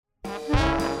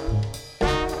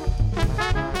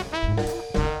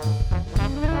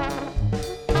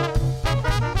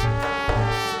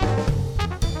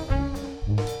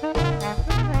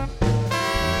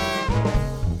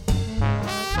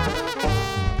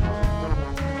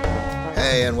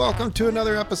Hey, and welcome to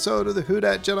another episode of the Who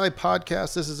Dat Jedi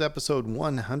podcast. This is episode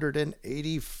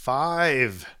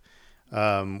 185.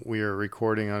 We are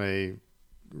recording on a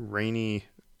rainy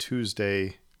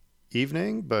Tuesday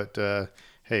evening, but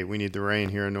hey, we need the rain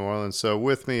here in New Orleans. So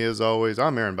with me as always,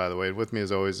 I'm Aaron, by the way. With me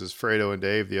as always is Fredo and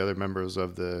Dave, the other members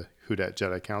of the Who Dat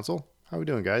Jedi Council. How are we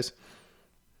doing, guys?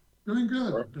 Doing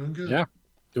good. Doing good. Yeah,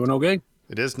 doing okay.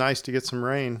 It is nice to get some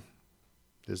rain.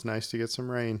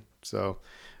 So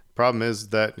problem is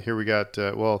that here we got,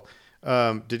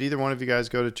 did either one of you guys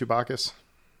go to Chewbacca's?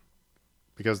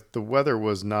 Because the weather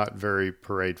was not very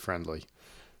parade friendly.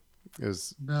 It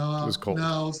was cold.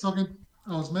 No,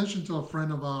 I was mentioning to a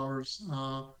friend of ours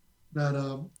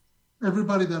that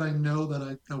everybody that I know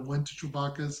that went to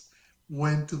Chewbacca's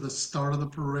went to the start of the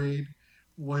parade,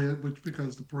 which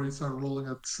because the parade started rolling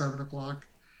at 7 o'clock,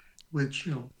 which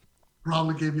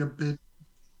probably gave you a bit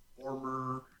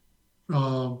warmer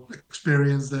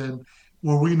experience than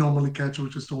where we normally catch it,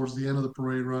 which is towards the end of the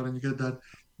parade route, and you get that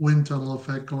wind tunnel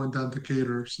effect going down to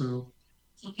Cater. So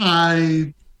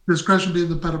discretion being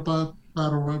the better part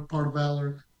of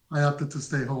valor, I opted to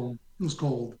stay home. It was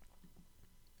cold.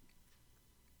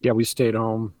 Yeah, we stayed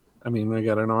home. I mean, we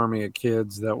got an army of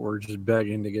kids that were just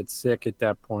begging to get sick at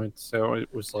that point. So it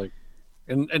was like,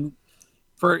 and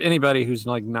for anybody who's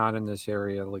like not in this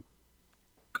area, like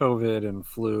COVID and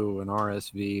flu and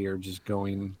RSV are just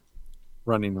running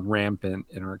rampant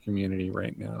in our community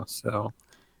right now. So,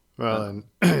 well,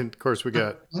 and of course we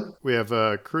have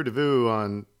a Crew de Vue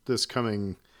on this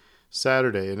coming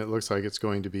Saturday, and it looks like it's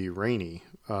going to be rainy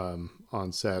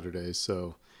on Saturday.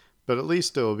 So, but at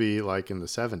least it'll be like in the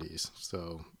 70s.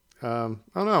 So, I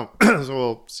don't know. So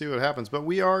we'll see what happens. But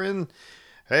we are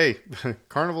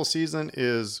carnival season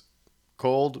is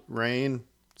cold, rain,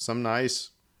 some nice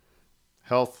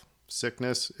health,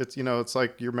 sickness. It's it's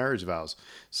like your marriage vows.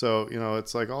 So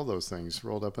it's like all those things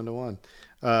rolled up into one.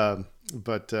 So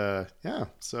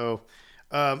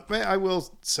I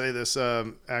will say this.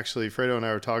 Actually, Fredo and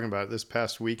I were talking about it this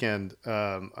past weekend.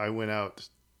 I went out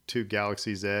to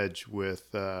Galaxy's Edge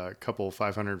with a couple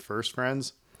 501st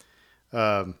friends.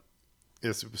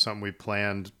 It's something we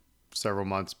planned several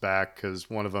months back because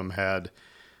one of them had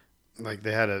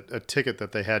a ticket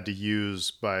that they had to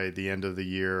use by the end of the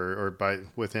year or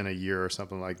within a year or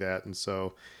something like that. And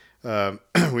so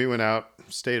we went out,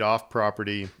 stayed off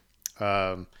property.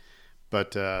 But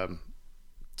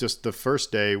just the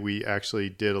first day we actually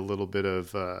did a little bit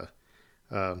of,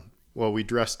 we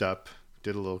dressed up,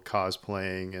 did a little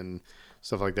cosplaying and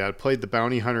stuff like that. Played the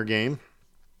bounty hunter game,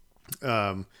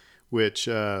 which,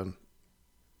 that's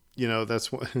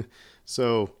what,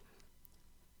 so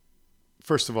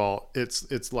first of all,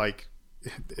 it's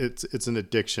an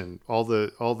addiction. All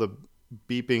the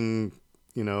beeping,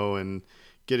 and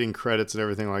getting credits and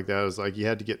everything like that is like you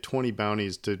had to get 20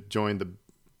 bounties to join the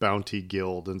bounty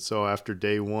guild. And so after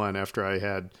day one, after I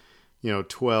had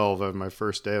 12 on my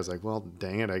first day, I was like, well,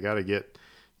 dang it, I got to get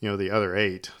the other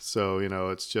 8. So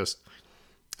it's just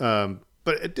but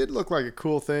it did look like a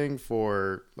cool thing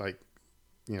for like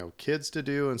kids to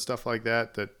do and stuff like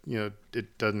that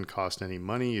it doesn't cost any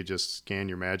money. You just scan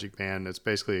your magic band. It's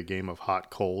basically a game of hot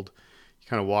cold. You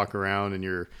kind of walk around in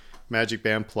your magic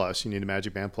band plus. You need a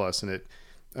magic band plus, and it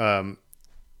kind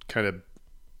of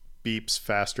beeps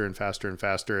faster and faster and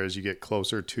faster as you get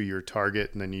closer to your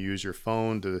target, and then you use your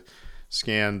phone to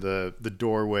scan the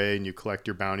doorway and you collect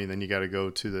your bounty. And then you got to go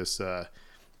to this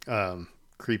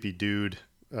creepy dude.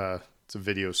 It's a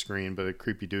video screen, but a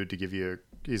creepy dude to give you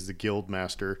he's the guild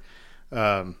master.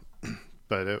 But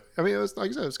it was,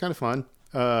 like I said, it was kind of fun.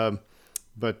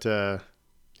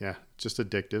 Just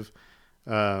addictive.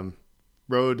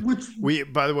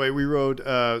 We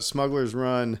rode Smuggler's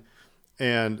Run,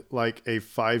 and like a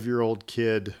 5-year-old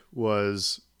kid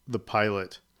was the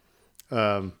pilot.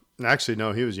 Actually,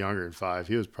 no, he was younger than 5.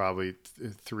 He was probably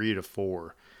 3 to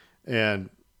 4. And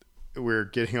we're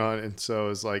getting on. And so it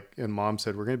was like, and Mom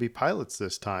said, we're going to be pilots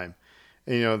this time.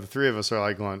 And, the 3 of us are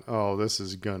like going, oh, this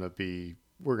is going to be,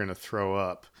 we're going to throw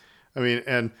up.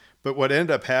 But what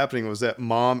ended up happening was that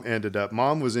Mom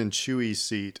was in Chewie's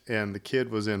seat and the kid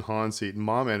was in Han's seat, and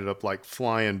Mom ended up like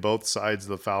flying both sides of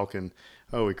the Falcon.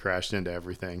 Oh, we crashed into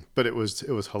everything, but it was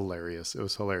hilarious. It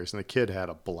was hilarious. And the kid had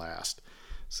a blast.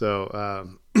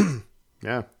 So,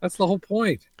 yeah, that's the whole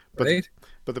point, right?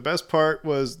 But the best part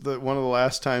was one of the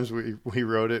last times we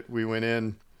rode it, we went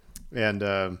in and,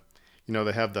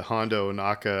 they have the Hondo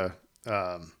Naka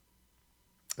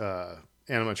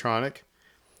animatronic.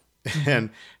 And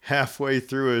halfway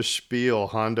through his spiel,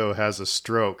 Hondo has a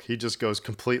stroke. He just goes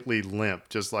completely limp,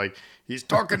 just like he's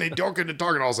talking. All of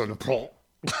a sudden,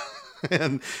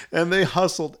 and they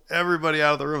hustled everybody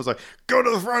out of the room. It was like, go to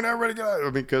the front, everybody get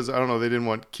out. Because I don't know, they didn't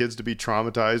want kids to be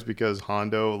traumatized because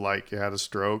Hondo like had a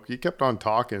stroke. He kept on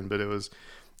talking, but it was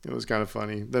kind of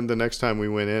funny. Then the next time we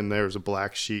went in, there was a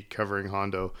black sheet covering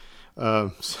Hondo.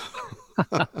 So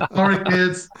Sorry,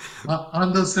 kids.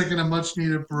 Hondo's taking a much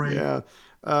needed break. yeah.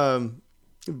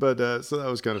 But so that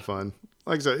was kind of fun.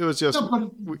 Like I said, it was just, No,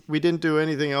 but we didn't do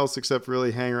anything else except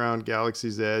really hang around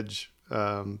Galaxy's Edge.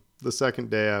 The second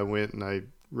day I went and I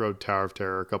rode Tower of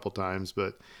Terror a couple times,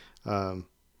 but it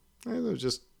was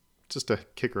just to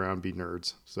kick around, be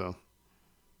nerds. So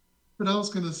But I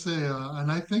was going to say,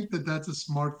 and I think that that's a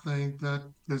smart thing that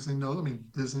Disney knows. I mean,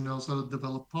 Disney knows how to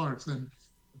develop parks, and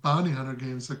Bounty Hunter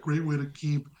games a great way to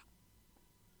keep,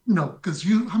 because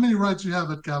how many rides you have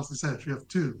at Galaxy's Edge? You have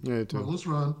two. yeah, too. Rebels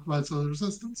Run, Rides of the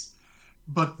Resistance.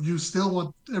 But you still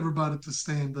want everybody to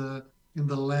stay in the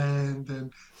land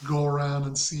and go around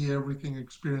and see everything,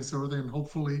 experience everything, and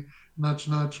hopefully nudge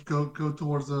nudge go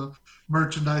towards the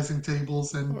merchandising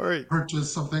tables and All right.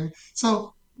 purchase something.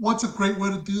 So what's a great way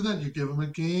to do that? You give them a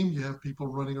game, you have people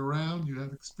running around, you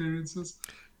have experiences.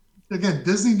 Again,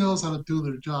 Disney knows how to do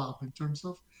their job in terms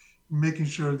of making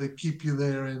sure they keep you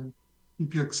there and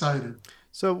keep you excited.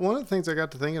 So one of the things I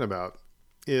got to thinking about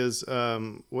is,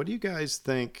 what do you guys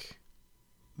think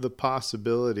the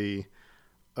possibility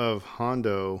of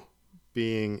Hondo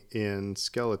being in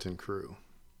Skeleton Crew?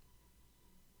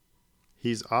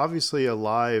 He's obviously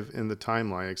alive in the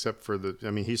timeline, except for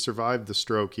he survived the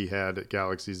stroke he had at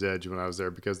Galaxy's Edge when I was there,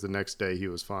 because the next day he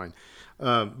was fine.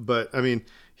 But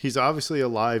he's obviously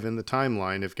alive in the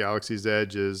timeline if Galaxy's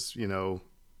Edge is,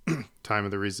 Time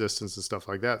of the Resistance and stuff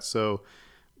like that. So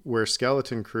where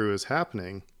Skeleton Crew is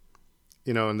happening,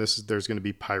 and there's going to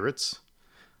be pirates.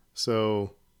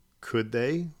 So could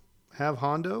they have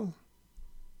Hondo?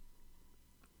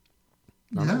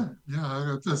 Yeah,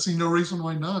 I see no reason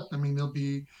why not. I mean,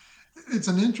 it's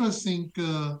an interesting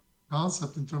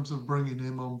concept in terms of bringing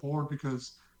him on board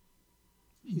because,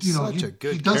 He's such a he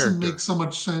good doesn't character. make so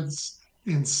much sense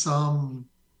in some,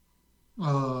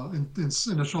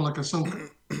 in a show like Ahsoka.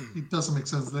 It doesn't make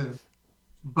sense there.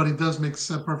 But it does make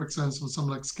perfect sense with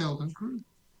something like Skeleton Crew.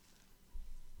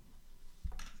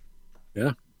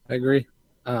 Yeah, I agree.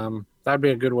 That'd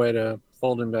be a good way to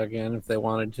fold him back in if they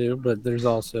wanted to. But there's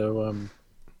also,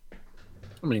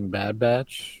 Bad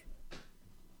Batch,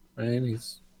 right?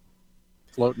 He's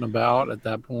floating about at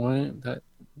that point. That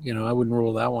I wouldn't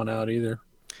rule that one out either.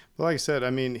 Well, like I said,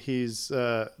 he's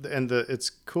it's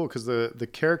cool because the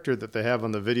character that they have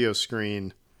on the video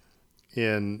screen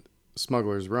in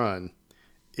Smuggler's Run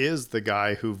is the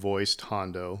guy who voiced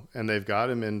Hondo, and they've got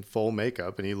him in full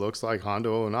makeup, and he looks like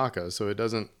Hondo Ohnaka. So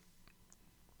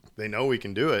they know we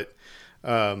can do it.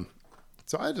 So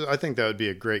I think that would be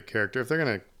a great character if they're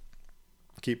gonna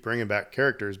keep bringing back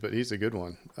characters, but he's a good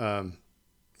one, and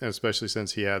especially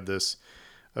since he had this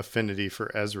affinity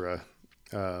for Ezra.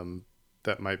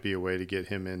 That might be a way to get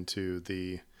him into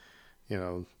the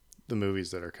movies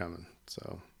that are coming.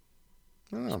 So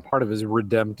I don't know. It's part of his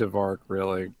redemptive arc,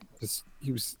 really.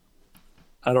 He was,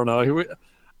 I don't know.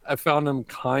 I found him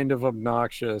kind of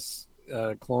obnoxious,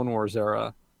 Clone Wars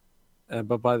era,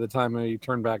 but by the time he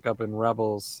turned back up in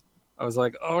Rebels, I was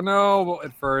like, oh no,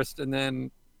 at first,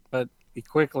 but he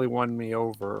quickly won me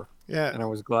over. Yeah, and I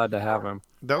was glad to have him.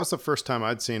 That was the first time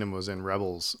I'd seen him was in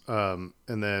Rebels, and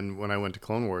then when I went to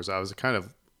Clone Wars, I was kind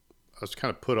of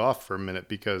put off for a minute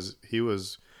because he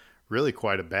was really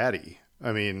quite a baddie.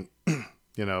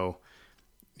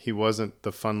 He wasn't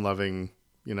the fun-loving,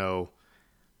 I don't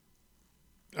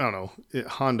know.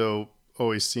 Hondo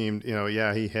always seemed, he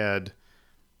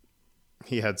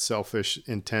had selfish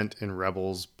intent in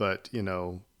Rebels, but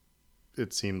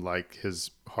it seemed like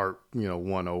his heart,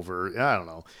 won over. I don't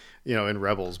know, in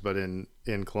Rebels, but in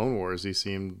Clone Wars, he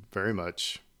seemed very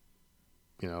much,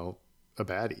 a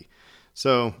baddie.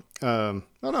 So I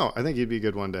don't know. I think he'd be a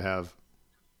good one to have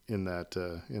in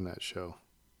that show.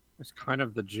 It's kind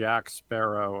of the Jack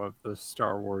Sparrow of the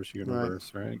Star Wars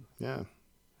universe, right? Yeah.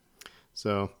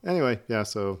 So anyway, yeah.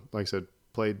 So like I said,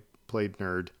 played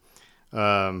nerd,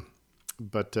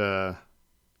 but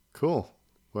cool.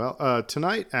 Well,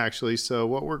 tonight actually. So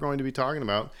what we're going to be talking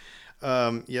about.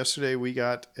 Yesterday we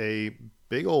got a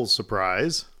big old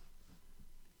surprise.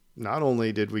 Not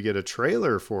only did we get a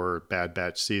trailer for Bad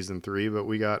Batch Season 3, but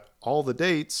we got all the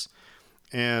dates,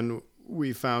 and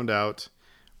we found out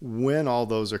when all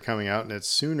those are coming out, and it's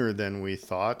sooner than we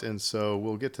thought, and so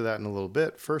we'll get to that in a little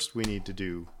bit. First, we need to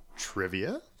do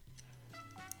trivia.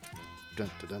 Dun,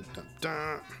 dun, dun, dun,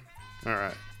 dun. All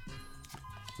right.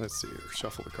 Let's see here.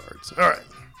 Shuffle the cards. All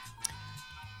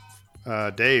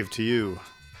right. Dave, to you.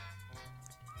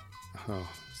 Oh,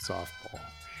 softball.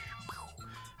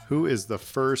 Who is the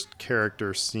first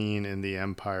character seen in The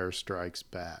Empire Strikes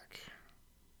Back?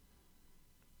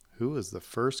 Who is the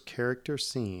first character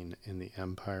seen in The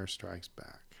Empire Strikes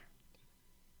Back?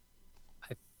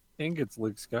 I think it's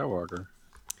Luke Skywalker.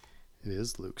 It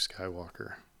is Luke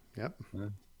Skywalker. Yep. Yeah.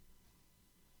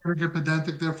 Can I get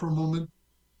pedantic there for a moment?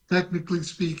 Technically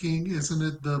speaking, isn't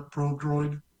it the probe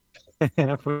droid?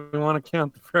 If we want to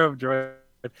count the probe droid,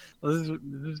 this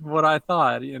is what I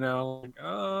thought. Like,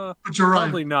 But you're right.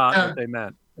 probably not Yeah, what they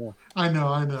meant. Yeah. I know,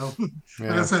 I know. Like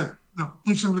I Yeah. said, no,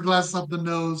 pushing the glasses up the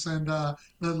nose, and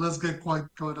let's get quite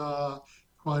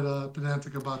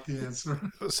pedantic about the answer.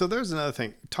 So there's another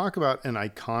thing. Talk about an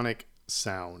iconic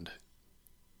sound.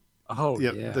 Oh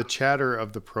Yep, yeah. the chatter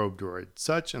of the probe droid.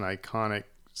 Such an iconic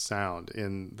sound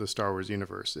in the Star Wars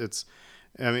universe.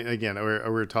 I mean, again, we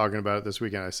were talking about it this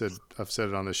weekend. I've said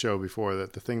it on the show before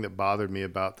that the thing that bothered me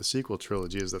about the sequel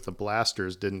trilogy is that the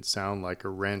blasters didn't sound like a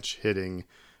wrench hitting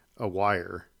a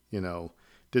wire.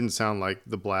 Didn't sound like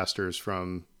the blasters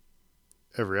from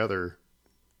every other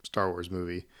Star Wars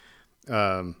movie.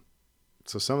 So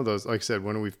some of those, like I said,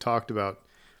 when we've talked about,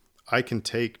 I can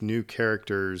take new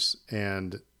characters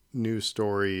and new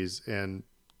stories and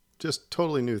just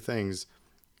totally new things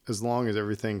as long as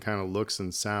everything kind of looks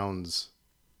and sounds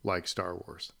like Star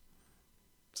Wars.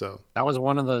 So that was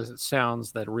one of the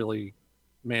sounds that really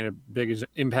made a big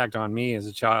impact on me as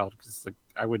a child, because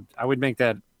I would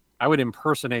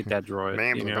impersonate that droid,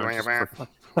 just for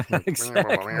fun. I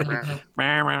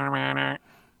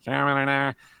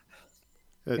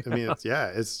mean,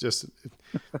 it's just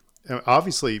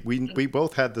obviously we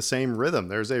both had the same rhythm.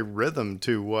 There's a rhythm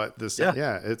to what this.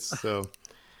 Yeah, it's so.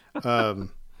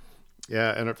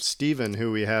 Yeah, and Steven,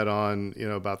 who we had on,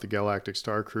 about the Galactic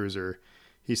Star Cruiser,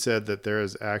 he said that there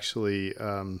is actually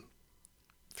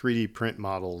 3D print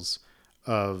models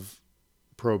of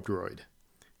Probe Droid,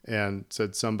 and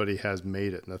said somebody has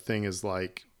made it, and the thing is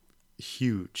like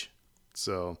huge.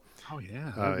 So. Oh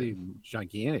yeah, that'd be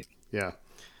gigantic. Yeah.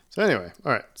 So anyway,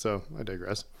 all right. So I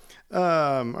digress.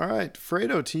 All right,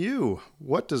 Fredo, to you.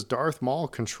 What does Darth Maul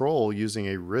control using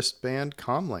a wristband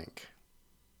comlink?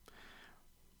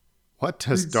 What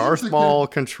does Darth Maul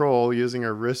control using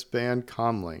a wristband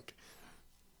comlink?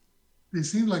 They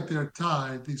seem like they're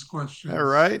tied, these questions. All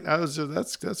right.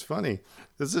 That's funny.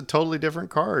 This is a totally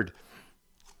different card.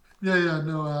 Yeah.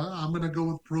 No, I'm going to go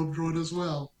with Probe Droid as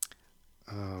well.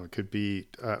 Oh, it could be.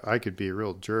 I could be a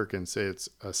real jerk and say it's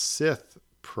a Sith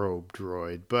probe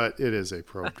droid, but it is a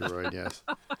probe droid. Yes.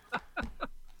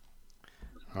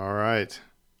 All right.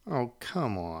 Oh,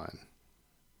 come on.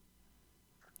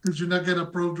 Did you not get a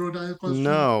Probe Droid question?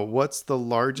 No. What's the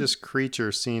largest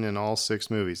creature seen in all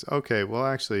 6 movies? Okay. Well,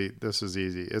 actually, this is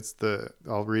easy.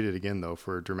 I'll read it again though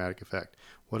for dramatic effect.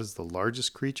 What is the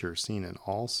largest creature seen in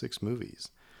all 6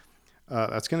 movies?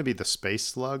 That's going to be the space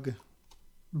slug.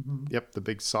 Mm-hmm. Yep, the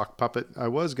big sock puppet. I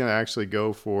was going to actually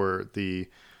go for the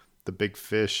big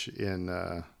fish in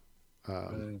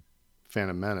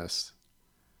Phantom Menace.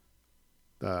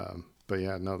 But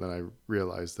yeah, no, then I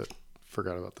realized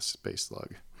forgot about the space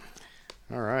slug.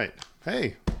 All right.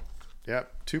 Hey,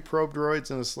 yep, 2 probe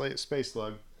droids and a space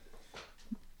slug.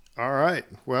 All right.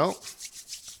 Well,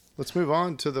 let's move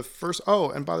on to the first. Oh,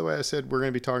 and by the way, I said we're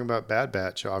going to be talking about Bad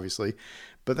Batch, obviously.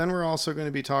 But then we're also going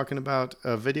to be talking about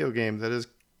a video game that is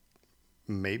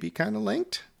maybe kind of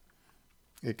linked.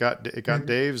 It got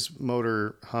Dave's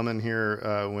motor humming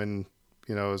here when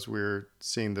as we're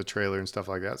seeing the trailer and stuff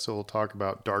like that. So we'll talk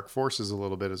about Dark Forces a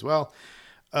little bit as well.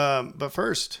 But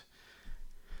first,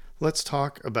 let's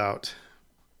talk about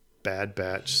Bad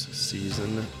Batch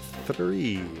Season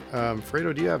 3.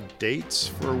 Fredo, do you have dates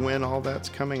for when all that's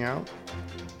coming out?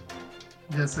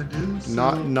 Yes, I do.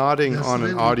 So nodding on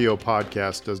an audio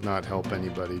podcast does not help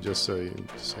anybody, just so you know.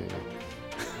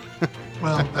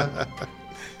 Well,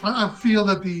 I feel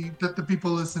that the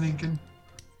people listening can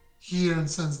hear and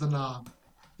sense the nod.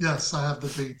 Yes, I have the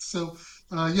dates. So,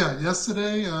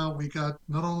 yesterday we got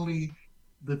not only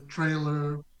the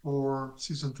trailer for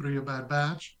Season 3 of Bad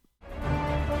Batch,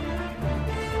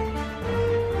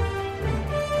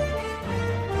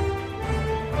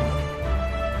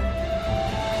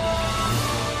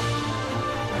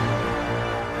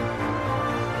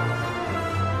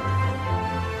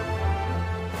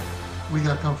 we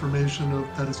got confirmation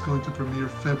that it's going to premiere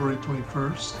February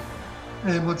 21st.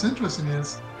 And what's interesting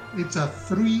is it's a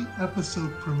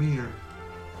 3-episode premiere.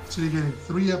 So you're getting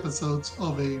 3 episodes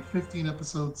of a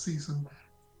 15-episode season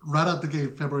right out the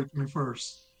gate, February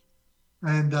 21st.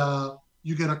 And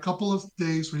you get a couple of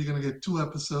days where you're going to get 2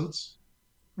 episodes.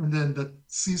 And then the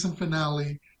season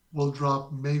finale will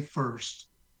drop May 1st.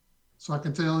 So I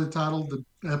can tell you the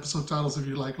episode titles if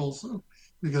you like also,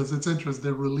 because it's interesting.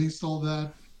 They released all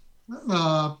that.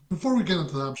 Before we get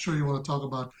into that, I'm sure you want to talk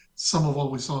about some of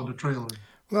what we saw in the trailer.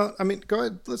 Well, I mean, go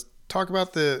ahead. Let's talk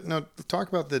about talk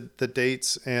about the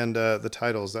dates and the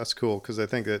titles. That's cool because I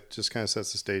think that just kind of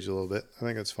sets the stage a little bit. I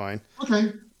think that's fine.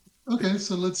 Okay. Okay.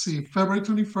 So let's see. February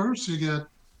 21st, you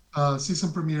get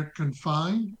season premiere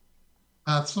Confined,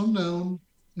 Paths Unknown,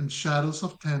 and Shadows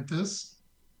of Tantus.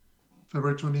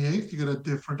 February 28th, you get A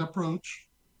Different Approach.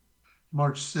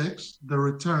 March 6th, The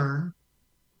Return.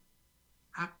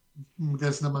 I'm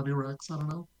guessing that might be Rex. I don't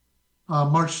know.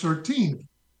 March 13th,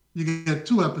 you get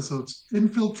two episodes,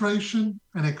 Infiltration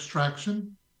and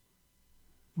Extraction.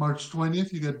 March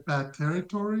 20th, you get Bad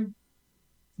Territory.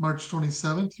 March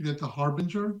 27th, you get The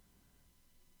Harbinger.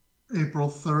 April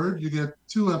 3rd, you get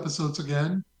two episodes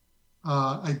again,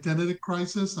 Identity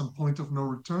Crisis and Point of No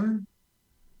Return.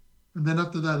 And then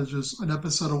after that, it's just an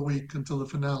episode a week until the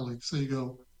finale. So you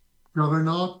go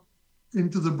Juggernaut,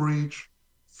 Into the Breach,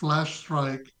 Flash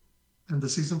Strike, and the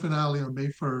season finale on May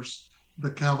 1st,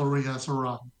 The Cavalry Has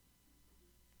Arrived.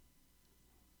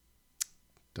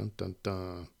 Dun dun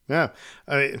dun. Yeah,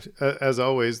 I mean, as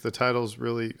always, the titles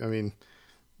really. I mean,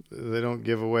 they don't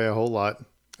give away a whole lot.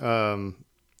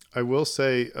 I will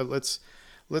say, let's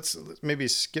maybe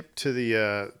skip to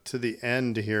the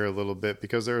end here a little bit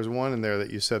because there was one in there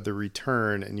that you said the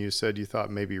return, and you said you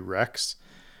thought maybe Rex.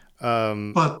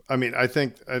 But I mean, I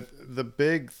think the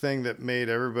big thing that made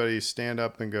everybody stand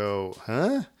up and go,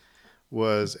 "Huh?"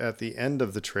 was at the end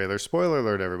of the trailer. Spoiler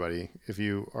alert, everybody. If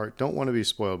you don't want to be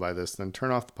spoiled by this, then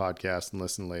turn off the podcast and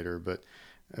listen later. But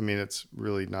I mean, it's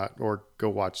really not, or go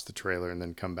watch the trailer and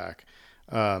then come back.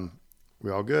 We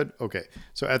all good? Okay.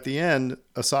 So at the end,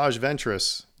 Asajj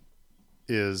Ventress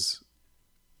is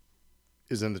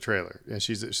in the trailer, and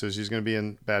she's going to be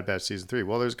in Bad Batch season 3.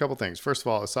 Well, there's a couple things. First of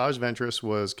all, Asajj Ventress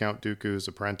was Count Dooku's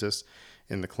apprentice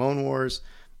in the Clone Wars,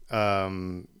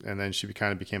 and then she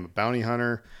kind of became a bounty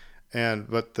hunter.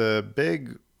 But the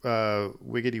big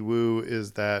wiggity woo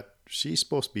is that she's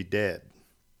supposed to be dead,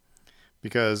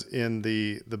 because in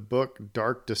the book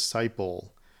Dark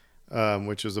Disciple,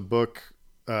 which was a book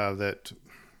that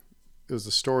it was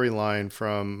a storyline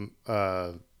from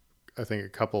I think a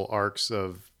couple arcs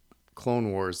of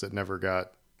Clone Wars that never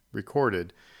got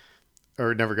recorded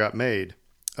or never got made.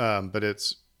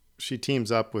 But she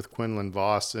teams up with Quinlan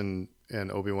Vos and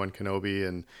Obi-Wan Kenobi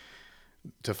and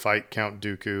to fight Count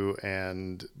Dooku,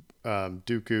 and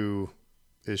Dooku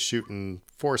is shooting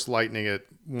force lightning at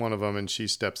one of them, and she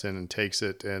steps in and takes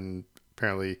it, and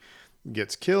apparently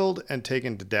gets killed and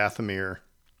taken to Dathomir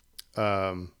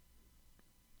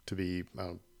to be,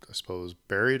 I suppose,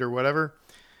 buried or whatever.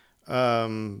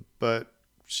 But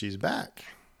she's back.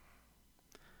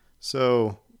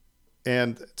 So,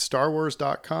 and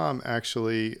StarWars.com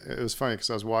actually, it was funny because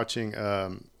I was watching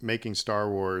Making Star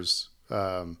Wars,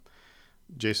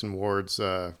 Jason Ward's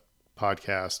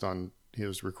podcast he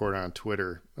was recording on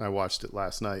Twitter, and I watched it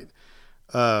last night.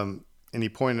 And he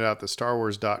pointed out that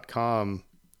StarWars.com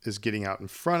is getting out in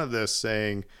front of this,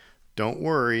 saying, don't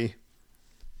worry,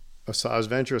 Asajj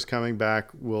Ventress coming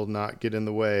back will not get in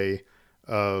the way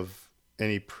of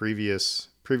any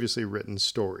previously written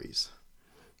stories.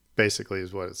 Basically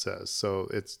is what it says. So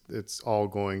it's all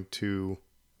going to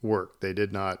work. They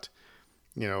did not,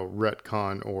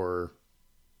 retcon or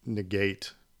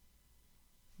negate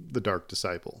the Dark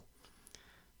Disciple.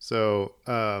 So,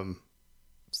 no,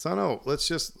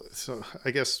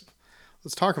 I guess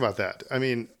let's talk about that. I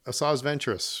mean, Asajj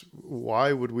Ventress,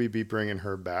 why would we be bringing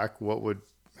her back? What would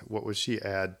she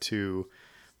add to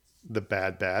the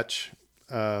Bad Batch?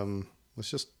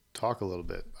 Let's just talk a little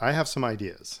bit. I have some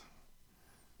ideas.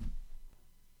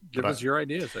 Give us your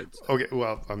ideas. Okay,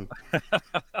 well,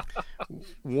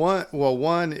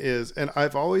 one is, and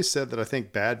I've always said that I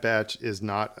think Bad Batch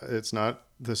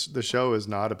the show is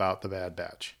not about the Bad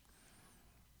Batch.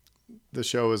 The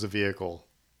show is a vehicle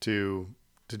to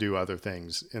do other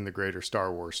things in the greater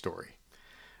Star Wars story.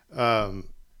 And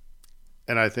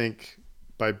I think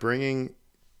by bringing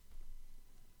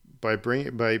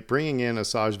in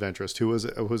Asajj Ventress,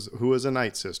 who was a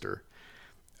Night Sister,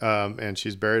 and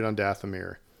she's buried on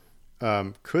Dathomir.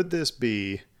 Could this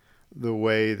be the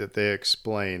way that they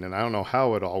explain, and I don't know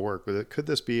how it all worked, but could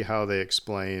this be how they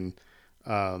explain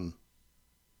the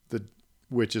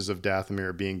witches of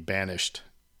Dathomir being banished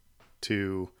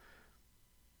to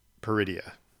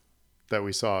Peridia that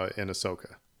we saw in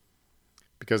Ahsoka?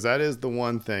 Because that is the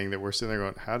one thing that we're sitting there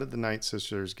going, how did the Night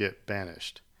Sisters get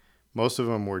banished? Most of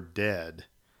them were dead,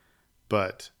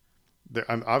 but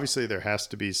obviously there has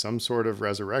to be some sort of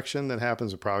resurrection that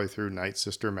happens, probably through Night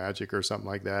Sister magic or something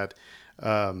like that.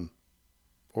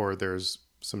 or there's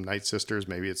some Night Sisters.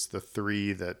 Maybe it's the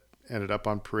three that ended up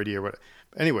on Peridia or what.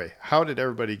 Anyway, how did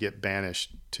everybody get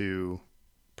banished to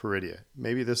Peridia?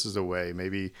 Maybe this is a way.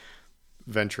 Maybe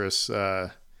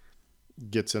Ventress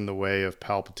gets in the way of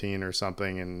Palpatine or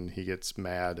something, and he gets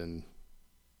mad, and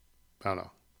I don't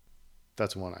know.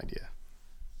 That's one idea.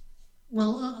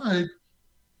 Well, I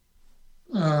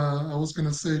was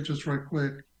gonna say just right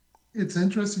quick, it's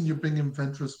interesting you bring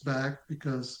Ventress back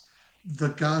because the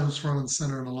guy who's front and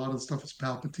center in a lot of stuff is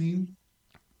Palpatine.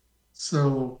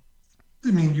 So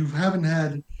I mean, you haven't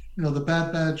had, the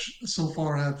Bad Batch so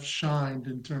far have shined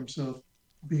in terms of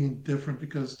being different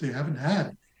because they haven't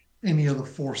had any of the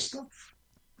Force stuff.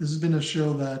 This has been a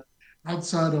show that,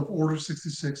 outside of Order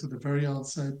 66 at the very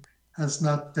onset, has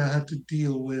not had to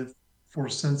deal with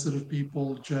Force sensitive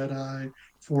people, Jedi,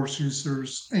 Force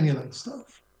users, any of that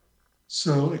stuff.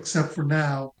 So, except for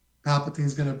now,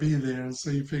 Palpatine's going to be there. And so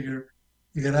you figure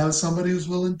you got to have somebody who's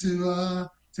willing to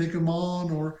take him on,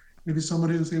 or maybe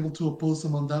somebody who's able to oppose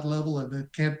him on that level. And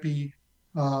it can't be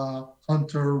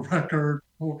Hunter, Record,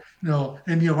 or,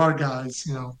 any of our guys.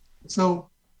 So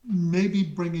maybe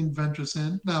bringing Ventress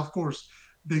in. Now, of course,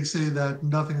 they say that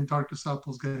nothing in Dark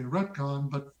Disciple is getting retcon,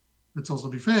 but let's also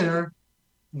be fair.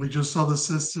 We just saw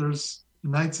the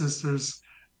Night Sisters,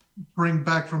 bring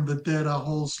back from the dead a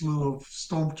whole slew of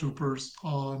stormtroopers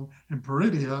on in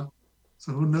Peridia.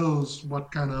 So who knows what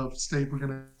kind of state we're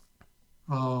going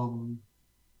to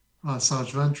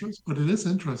Saj Ventress. But it is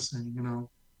interesting.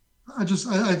 I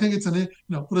think it's put it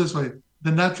this way,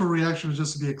 the natural reaction is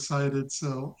just to be excited.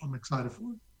 So I'm excited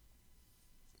for it.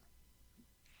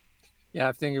 Yeah,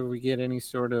 I think if we get any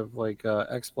sort of like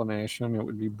explanation, it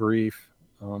would be brief.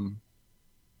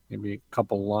 Maybe a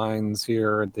couple lines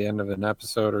here at the end of an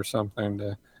episode or something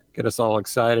to get us all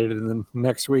excited. And then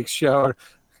next week's show,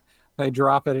 they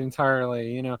drop it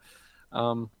entirely, like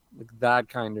that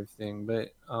kind of thing.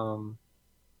 But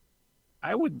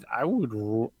I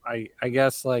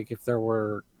guess like if we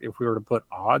were to put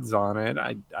odds on it,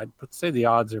 I'd say the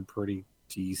odds are pretty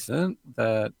decent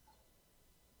that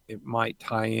it might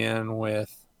tie in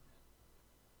with,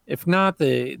 if not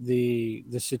the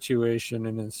situation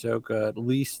in Ahsoka, at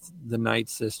least the Night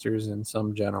Sisters in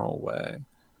some general way.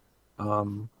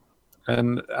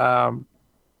 And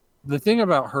the thing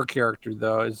about her character,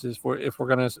 though, is if we're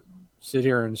going to sit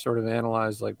here and sort of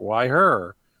analyze, like, why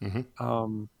her?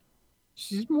 Mm-hmm.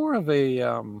 She's more of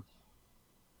a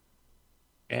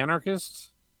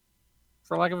anarchist,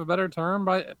 for lack of a better term,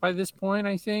 by this point,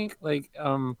 I think. Like,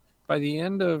 by the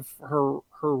end of her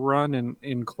run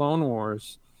in Clone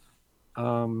Wars,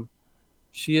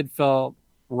 she had felt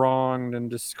wronged and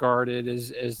discarded,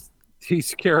 as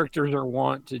these characters are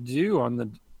wont to do on the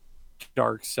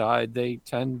dark side. They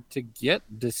tend to get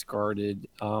discarded.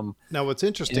 Now, what's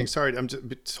interesting, sorry, hold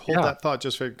that thought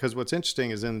just because what's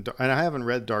interesting is and I haven't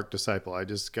read Dark Disciple. I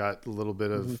just got a little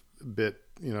bit of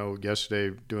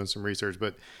yesterday doing some research,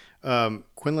 but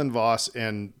Quinlan Vos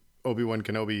and Obi-Wan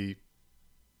Kenobi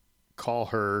call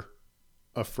her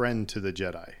a friend to the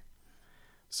Jedi.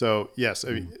 So yes,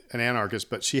 an anarchist,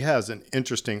 but she has an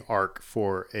interesting arc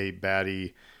for a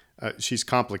baddie. She's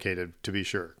complicated, to be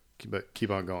sure, but keep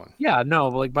on going. Yeah, no,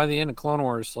 like by the end of Clone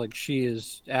Wars, like she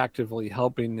is actively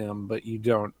helping them, but you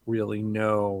don't really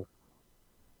know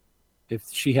if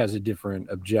she has a different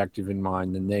objective in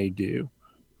mind than they do,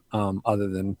 other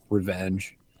than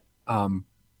revenge. And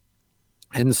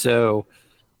so,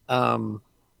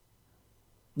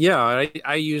 yeah,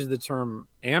 I use the term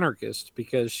anarchist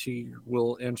because she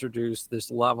will introduce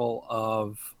this level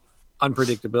of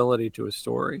unpredictability to a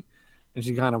story, and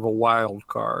she's kind of a wild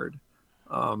card.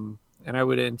 And I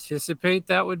would anticipate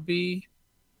that would be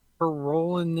her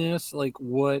role in this. Like,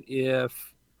 what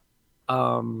if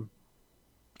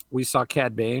we saw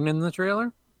Cad Bane in the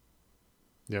trailer?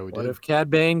 Yeah, we did. What if Cad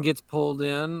Bane gets pulled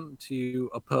in to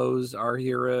oppose our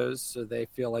heroes, so they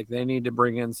feel like they need to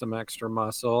bring in some extra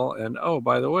muscle? And oh,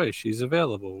 by the way, she's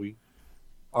available.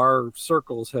 Our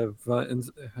circles have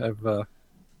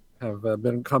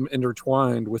become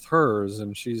intertwined with hers,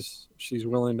 and she's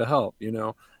willing to help.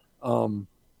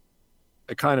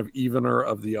 A kind of evener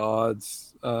of the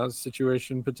odds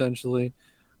situation potentially.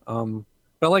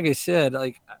 But like I said,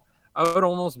 like I would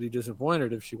almost be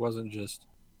disappointed if she wasn't just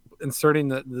inserting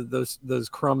those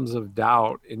crumbs of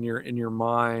doubt in your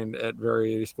mind at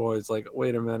various points. Like,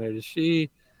 wait a minute, is she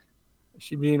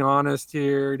being honest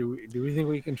here? Do we think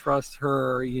we can trust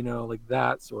her? Like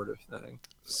that sort of thing.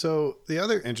 So the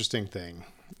other interesting thing,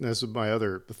 this is my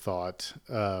other thought,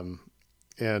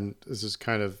 and this is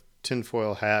kind of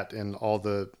tinfoil hat and all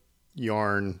the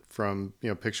yarn from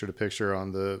picture to picture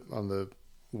on the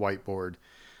whiteboard.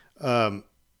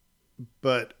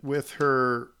 but with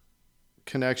her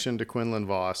connection to Quinlan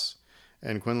Voss,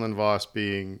 and Quinlan Voss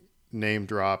being name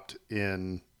dropped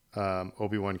in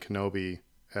Obi-Wan Kenobi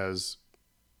as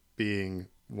being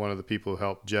one of the people who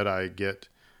helped Jedi get,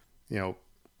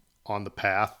 on the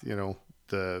path,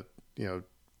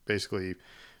 basically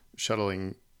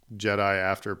shuttling Jedi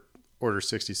after Order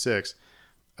 66.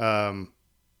 And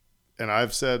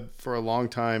I've said for a long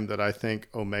time that I think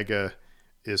Omega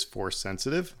is Force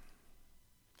sensitive.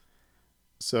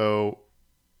 So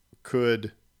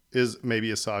is maybe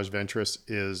Asajj Ventress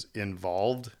is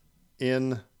involved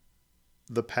in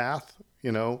the path,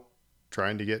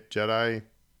 trying to get Jedi,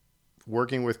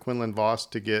 working with Quinlan Voss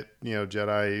to get,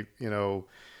 Jedi,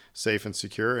 safe and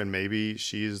secure. And maybe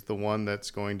she's the one that's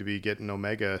going to be getting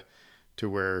Omega to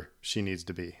where she needs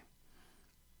to be,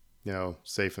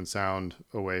 safe and sound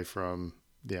away from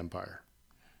the Empire.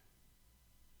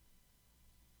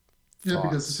 Yeah, Thoughts?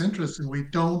 because it's interesting. We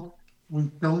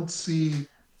don't see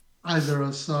either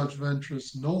Asajj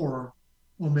Ventress nor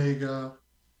Omega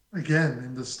again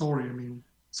in the story. I mean,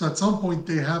 so at some point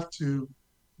they have to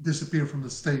disappear from the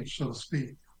stage, so to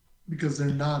speak, because they're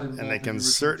not And they involved in can the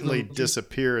original certainly trilogy.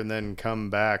 disappear and then come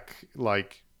back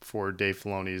like for Dave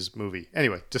Filoni's movie.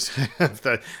 Anyway, just that's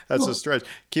a Well, stretch.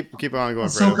 Keep on going,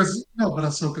 Fredo. Ahsoka, no, but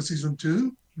Ahsoka season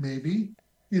two, maybe.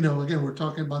 Again, we're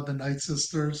talking about the Night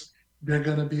Sisters. They're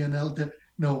gonna be an elder.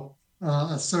 No,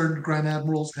 a certain Grand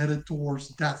Admiral's headed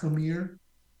towards Dathomir.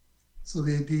 So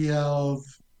the idea of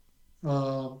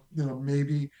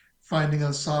maybe finding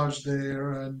Asajj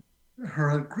there and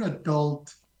her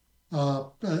adult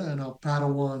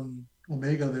Padawan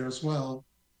Omega there as well.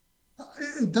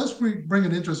 It does bring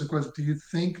an interesting question. Do you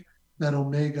think that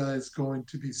Omega is going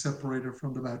to be separated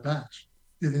from the Bad Batch?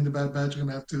 Do you think the Bad Batch are going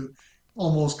to have to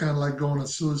almost kind of like go on a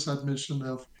suicide mission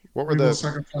of What were we will the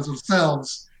sacrifice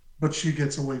ourselves, but she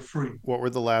gets away free?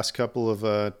 last couple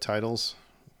of titles?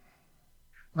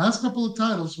 Last couple of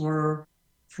titles were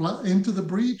Into the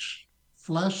Breach,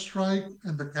 Flash Strike,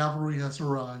 and the Cavalry Has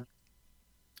Arrived.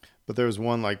 But there was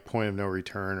one like Point of No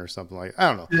Return or something like,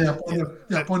 I don't know. Yeah,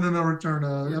 Yeah, Point of No Return,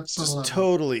 episode just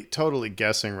 11. totally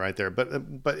guessing right there. But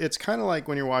it's kind of like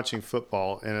when you're watching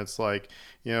football and it's like,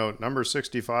 number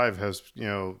 65 has,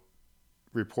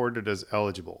 reported as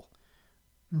eligible.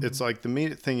 It's Mhm. like the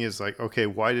main thing is like, okay,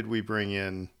 why did we bring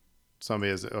in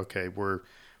somebody as, okay, we're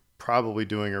probably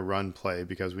doing a run play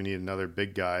because we need another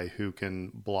big guy who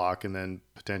can block and then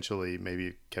potentially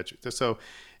maybe catch it. So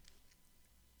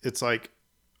it's like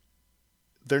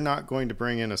they're not going to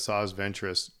bring in Asajj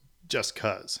Ventress just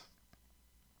cuz.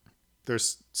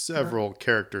 There's Right. several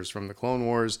characters from the Clone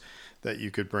Wars that you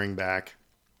could bring back.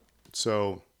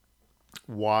 So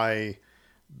why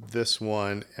this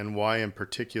one, and why in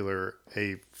particular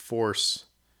a Force,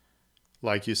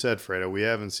 like you said, Fredo? We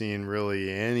haven't seen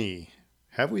really any.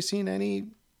 Have we seen any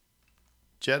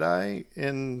Jedi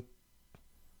in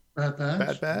Bad Bad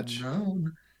Batch? Batch? No,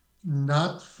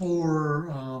 not for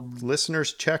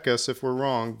Listeners, check us if we're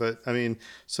wrong. But I mean,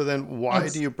 so then why do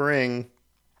that's you bring,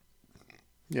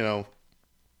 you know,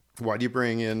 why do you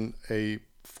bring in a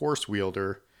Force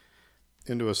wielder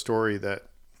into a story that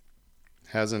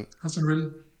hasn't hasn't really.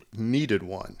 needed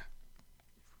one?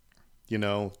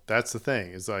 That's the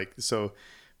thing. It's like, so,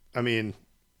 I mean,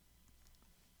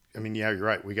 yeah, you're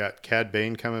right. We got Cad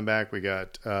Bane coming back. We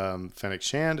got Fennec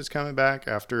Shand is coming back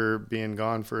after being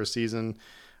gone for a season.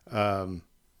 Um,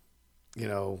 you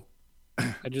know,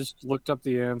 I just looked up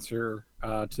the answer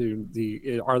to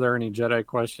the "Are there any Jedi?"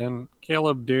 question.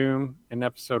 Caleb Doom in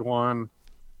episode 1,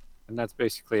 and that's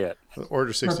basically it. Order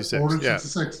That's 66. Order Yeah.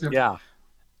 66. Yep. Yeah.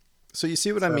 So you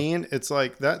see what I So mean? It's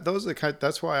like that. Those are the kind.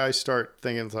 That's why I start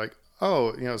thinking it's like,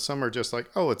 oh, some are just like,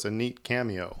 oh, it's a neat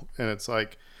cameo, and it's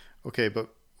like, okay, but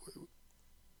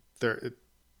they're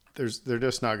they're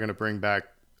just not going to bring back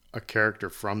a character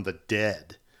from the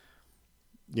dead,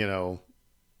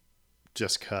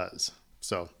 just cause.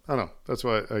 So I don't know. That's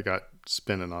why I got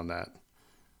spinning on that.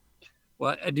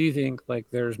 well, I do think like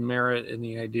there's merit in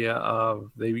the idea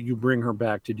of you bring her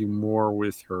back to do more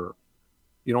with her.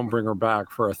 You don't bring her back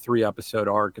for a 3-episode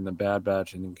arc in the Bad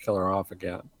Batch and then kill her off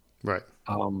again. Right.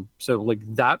 So like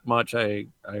that much, I'm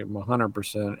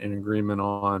 100% in agreement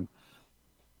on.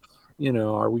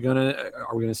 Are we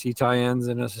gonna see tie-ins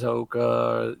in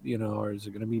Ahsoka? Or is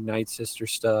it gonna be Night Sister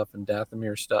stuff and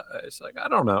Dathomir stuff? It's like I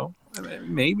don't know. I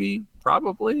mean, maybe,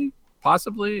 probably,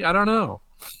 possibly. I don't know.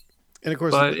 And of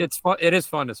course, But it's fun. It is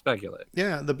fun to speculate.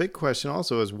 yeah, the big question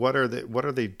also is what are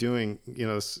they doing?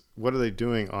 What are they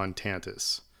doing on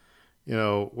Tantus?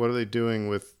 What are they doing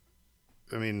with?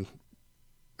 I mean,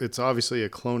 it's obviously a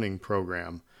cloning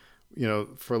program.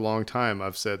 For a long time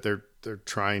I've said they're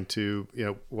trying to,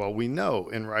 well, we know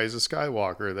in Rise of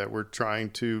Skywalker that we're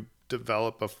trying to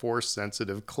develop a force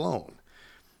sensitive clone.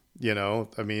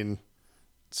 I mean,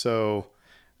 so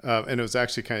and it was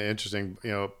actually kind of interesting.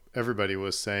 Everybody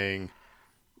was saying,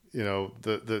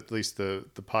 the at least the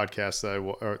podcast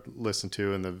that listened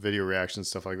to and the video reactions,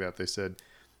 stuff like that, they said,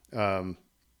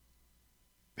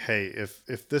 hey,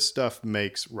 if this stuff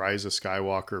makes Rise of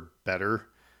Skywalker better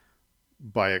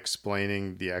by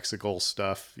explaining the Exegol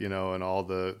stuff, and all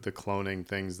the cloning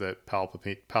things that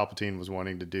Palpatine was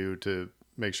wanting to do to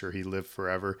make sure he lived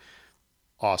forever,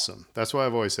 awesome. That's why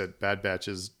I've always said Bad Batch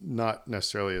is not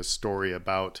necessarily a story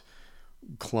about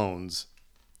clones.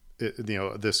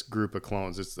 This group of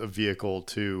clones. It's a vehicle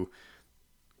to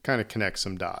kind of connect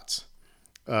some dots,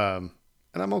 and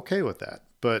I'm okay with that.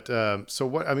 But so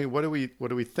what? I mean, what do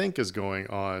we think is going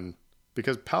on?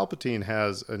 Because Palpatine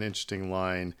has an interesting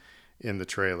line in the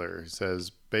trailer. He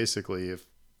says basically, if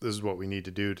this is what we need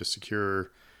to do to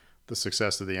secure the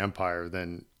success of the Empire,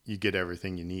 then you get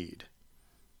everything you need.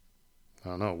 I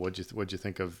don't know. What'd you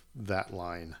think of that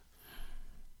line?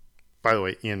 By the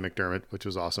way, Ian McDermott, which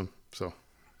was awesome. So.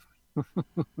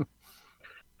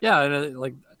 Yeah, and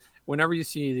like whenever you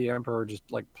see the Emperor just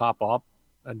like pop up,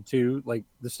 and two, like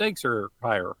the stakes are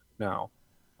higher now,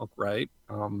 right?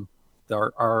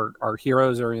 Our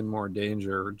heroes are in more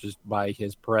danger just by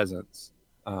his presence.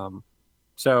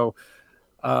 So,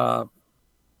 yeah,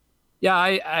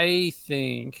 I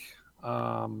think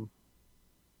I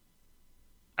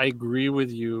agree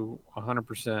with you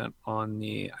 100% on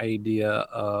the idea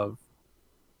of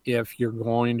if you're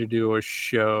going to do a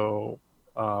show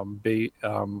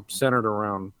centered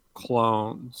around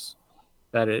clones,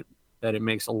 that it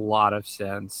makes a lot of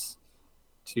sense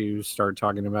to start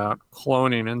talking about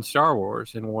cloning in Star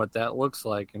Wars and what that looks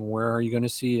like and where are you going to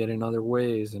see it in other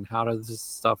ways and how does this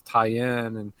stuff tie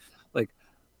in and like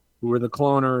who are the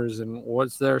cloners and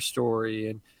what's their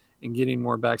story and getting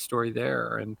more backstory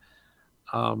there. And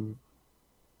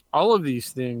all of these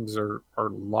things are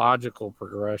logical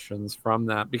progressions from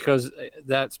that because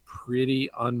that's pretty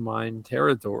unmined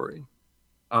territory.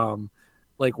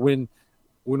 Like when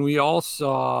we all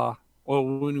saw, well,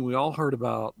 when we all heard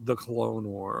about the Clone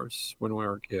Wars when we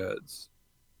were kids,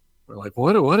 we're like,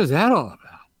 what is that all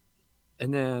about?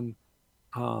 And then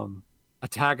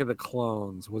Attack of the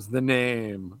Clones was the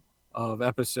name of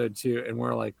episode 2. And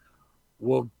we're like,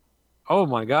 well, oh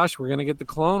my gosh, we're going to get the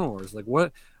Clone Wars. Like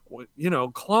what,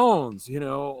 clones, we're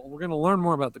going to learn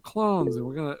more about the clones and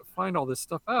we're going to find all this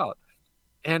stuff out.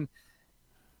 And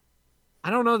I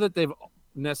don't know that they've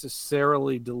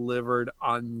necessarily delivered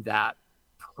on that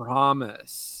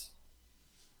promise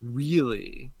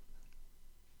really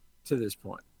to this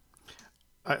point.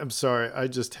 I'm sorry, I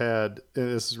just had, and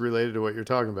this is related to what you're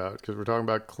talking about because we're talking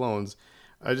about clones.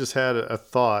 I just had a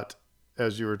thought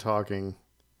as you were talking.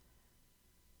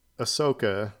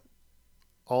 Ahsoka,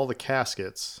 all the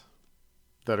caskets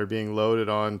that are being loaded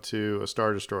onto a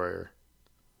Star Destroyer,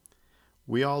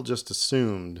 we all just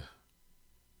assumed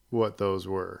what those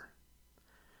were.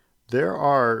 There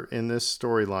are, in this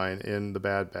storyline in the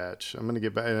Bad Batch, I'm going to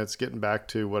get back, and it's getting back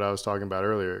to what I was talking about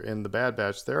earlier. In the Bad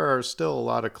Batch, there are still a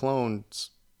lot of clones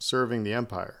serving the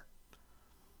Empire.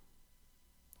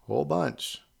 A whole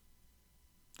bunch.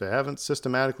 They haven't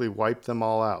systematically wiped them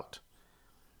all out.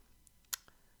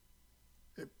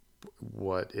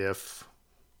 What if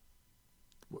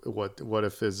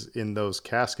is in those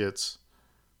caskets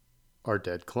are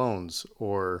dead clones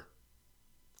or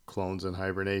clones in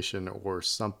hibernation or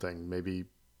something? Maybe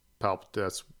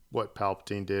that's what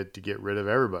Palpatine did to get rid of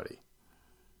everybody.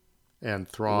 And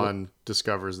Thrawn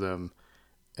discovers them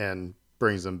and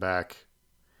brings them back.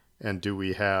 And do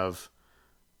we have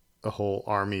a whole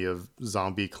army of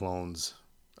zombie clones?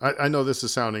 I know this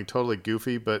is sounding totally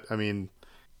goofy, but I mean,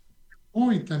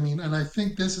 and I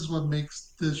think this is what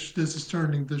makes this is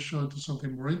turning this show into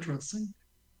something more interesting.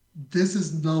 This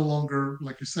is no longer,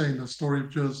 like you're saying, a story of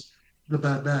just the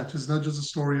Bad Batch. It's not just a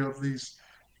story of these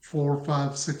 4,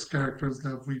 5, 6 characters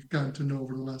that we've gotten to know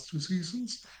over the last 2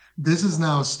 seasons. This is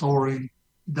now a story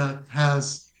that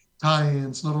has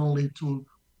tie-ins not only to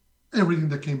everything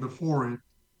that came before it,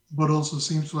 but also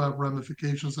seems to have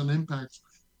ramifications and impacts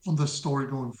on the story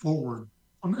going forward,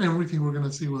 on everything we're going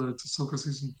to see, whether it's Ahsoka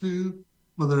season 2,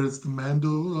 whether it's the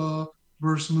Mando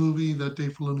verse movie that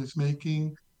Dave Filoni is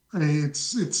making. It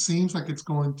seems like it's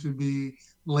going to be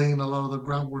laying a lot of the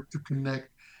groundwork to connect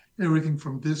everything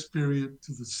from this period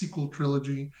to the sequel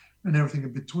trilogy and everything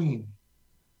in between.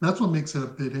 That's what makes it a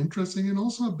bit interesting and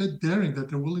also a bit daring that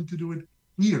they're willing to do it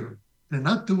here. They're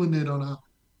not doing it on a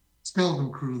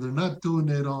skeleton crew. They're not doing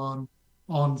it on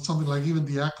something like even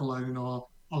the Acolyte,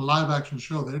 a live action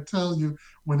show. They tell you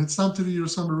when it's time to do your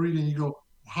summer reading, you go,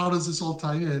 how does this all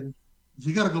tie in?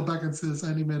 You got to go back and see this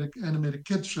animated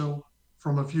kids show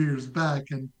from a few years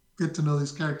back and get to know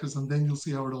these characters, and then you'll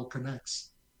see how it all connects.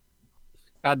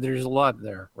 God, there's a lot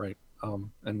there, right?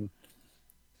 And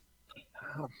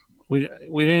we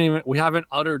didn't even we haven't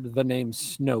uttered the name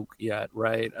Snoke yet,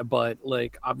 right? But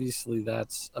like obviously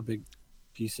that's a big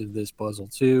piece of this puzzle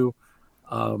too.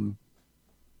 Um,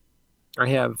 I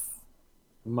have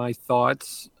my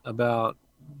thoughts about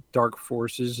dark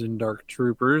forces and dark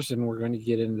troopers, and we're going to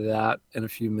get into that in a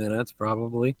few minutes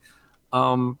probably.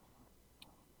 Um,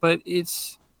 but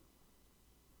it's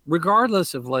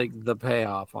regardless of like the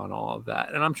payoff on all of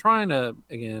that, and I'm trying to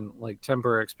again like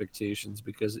temper expectations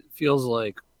because it feels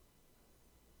like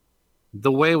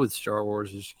the way with Star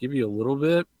Wars is give you a little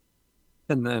bit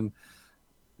and then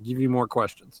give you more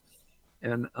questions.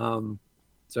 And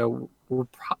so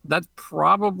that's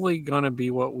probably going to be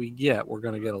what we get. We're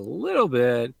going to get a little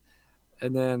bit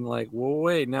and then like, well,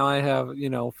 wait, now I have,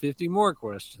 50 more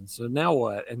questions. So now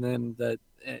what? And then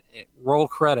roll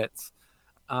credits.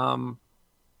 Um,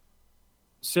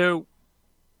 so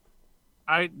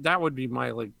that would be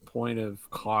my like point of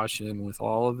caution with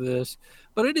all of this,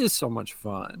 but it is so much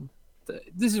fun.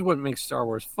 This is what makes Star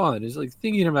Wars fun. Is like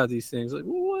thinking about these things. Like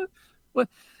what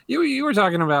you were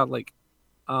talking about like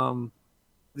um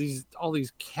all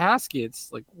these caskets.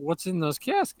 Like what's in those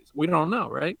caskets? We don't know,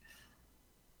 right?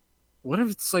 What if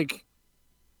it's like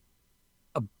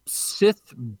a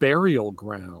Sith burial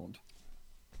ground?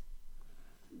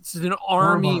 This is an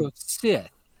army of Sith,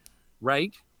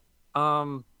 right?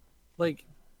 Like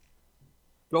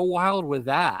go wild with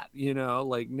that,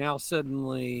 like now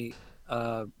suddenly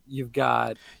you've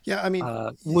got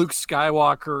Luke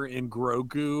Skywalker and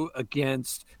Grogu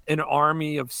against an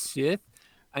army of Sith.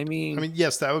 I mean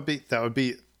yes, that would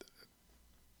be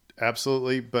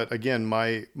absolutely, but again,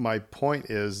 my point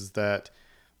is that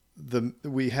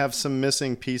we have some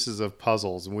missing pieces of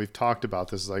puzzles, and we've talked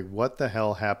about this. Like, what the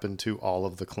hell happened to all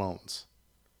of the clones?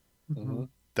 Mm-hmm.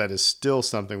 That is still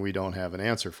something we don't have an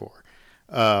answer for.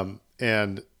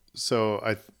 And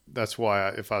so that's why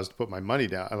if I was to put my money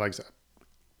down,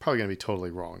 probably going to be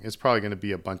totally wrong. It's probably going to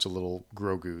be a bunch of little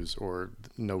Grogus or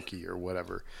Noki or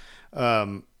whatever.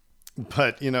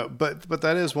 But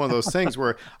that is one of those things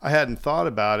where I hadn't thought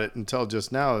about it until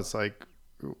just now. It's like,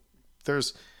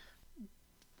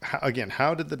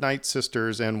 how did the Night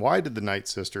Sisters and why did the Night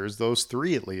Sisters, those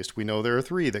three at least, we know there are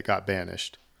three that got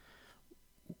banished.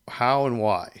 How and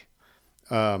why?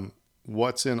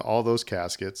 What's in all those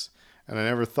caskets? And I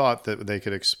never thought that they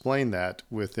could explain that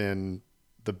within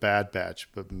the Bad Batch,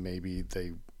 but maybe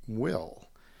they will.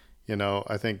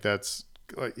 I think that's,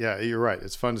 yeah, you're right.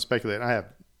 It's fun to speculate.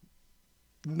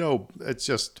 It's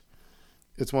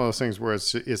one of those things where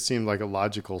it seemed like a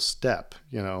logical step,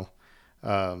 and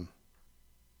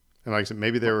like I said,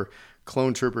 maybe there were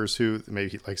clone troopers who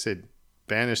maybe, like I said,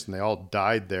 banished and they all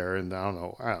died there. And I don't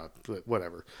know,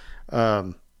 whatever.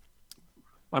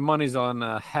 My money's on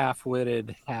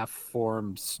half-witted,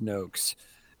 half-formed Snokes.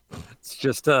 It's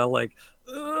just like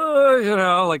there's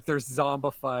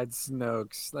zombified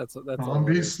Snokes. That's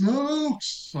Zombie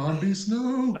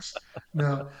Snokes.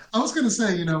 No, I was going to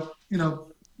say,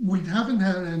 we haven't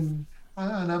had, and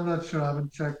I'm not sure. I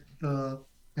haven't checked the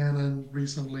canon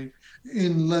recently.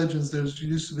 In Legends, there's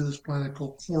used to be this planet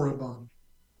called Korriban.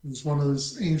 It's one of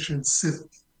those ancient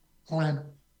Sith planet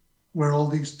where all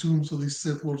these tombs of these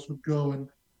Sith lords would go. And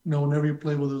whenever you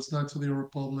play with those Knights of the Old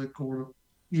Republic, or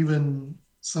even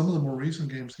some of the more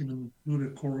recent games, even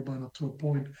included Korriban up to a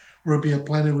point where it'd be a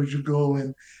planet where you go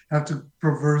and have to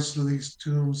traverse through these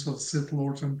tombs of Sith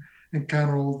lords and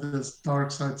encounter all this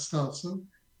dark side stuff. So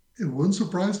it wouldn't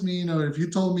surprise me, if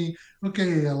you told me,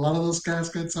 okay, a lot of those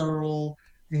caskets are all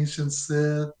ancient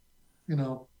Sith, you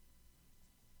know,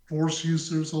 Force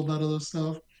users, all that other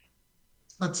stuff.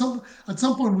 At some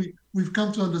point we've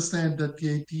come to understand that the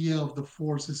idea of the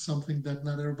force is something that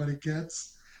not everybody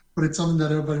gets, but it's something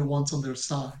that everybody wants on their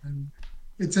side. And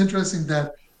it's interesting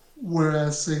that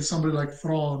whereas say somebody like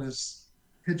Thrawn is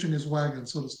hitching his wagon,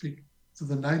 so to speak, to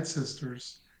the Night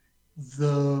Sisters,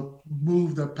 the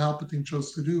move that Palpatine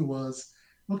chose to do was,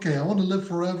 okay, I want to live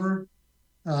forever.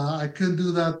 I could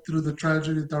do that through the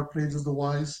tragedy, Dark Plagueis of the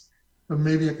Wise, but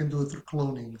maybe I can do it through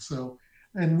cloning. So,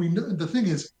 and we know the thing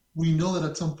is, we know that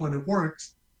at some point it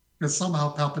works because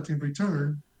somehow Palpatine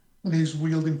returned and he's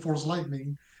wielding Force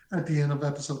lightning at the end of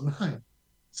Episode 9.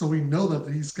 So we know that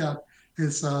he's got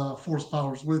his Force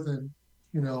powers with him,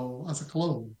 as a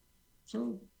clone.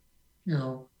 So,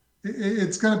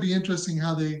 it's going to be interesting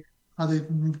how they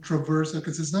traverse it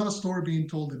because it's not a story being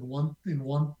told in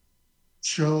one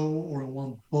show or in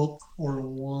one book or in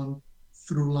one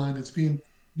through line. It's being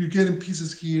you're getting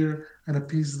pieces here and a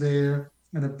piece there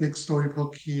and a big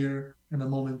storybook here and a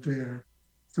moment there.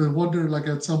 So I wonder, like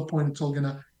at some point, it's all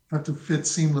gonna have to fit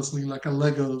seamlessly, like a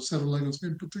Lego set of Legos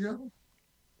being put together.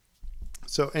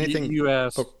 So You, anything? you Oh,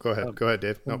 asked go ahead. uh, Go ahead,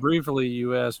 Dave. well, No. briefly.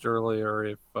 You asked earlier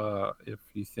if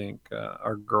you think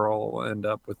our girl will end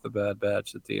up with the Bad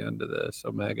Batch at the end of this,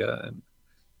 Omega, and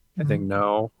I think Mhm.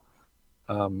 no.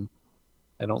 Um,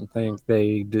 I don't think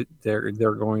they're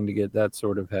going to get that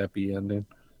sort of happy ending,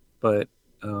 but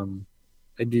um,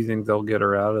 I do think they'll get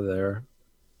her out of there.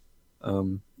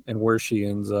 And where she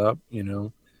ends up,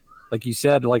 like you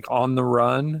said, like on the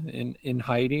run in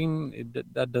hiding,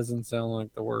 that doesn't sound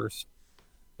like the worst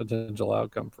potential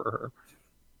outcome for her.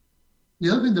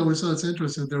 The other thing that we saw that's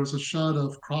interesting, there was a shot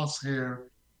of Crosshair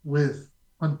with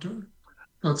Hunter.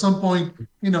 So at some point,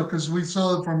 because we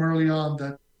saw it from early on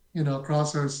that,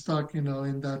 Crosshair is stuck, in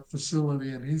that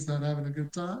facility and he's not having a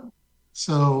good time.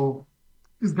 So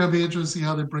it's going to be interesting to see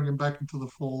how they bring him back into the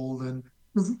fold. And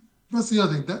 'cause that's the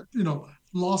other thing that,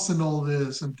 lost in all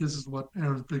this, and this is what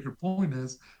Aaron's bigger point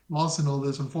is, lost in all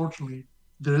this, unfortunately,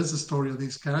 there is a story of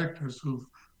these characters who've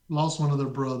lost one of their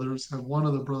brothers, have one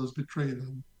of their brothers betray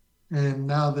them. And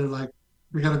now they're like,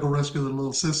 we got to go rescue their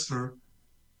little sister.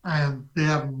 And they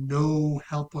have no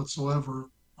help whatsoever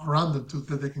around them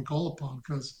that they can call upon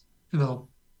because,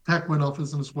 Tech went off in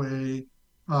his way.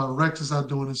 Rex is out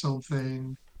doing his own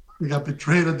thing. They got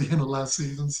betrayed at the end of last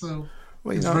season. So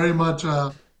Well, it's very much,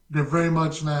 they're very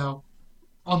much now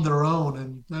on their own.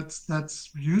 And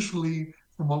that's usually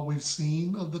from what we've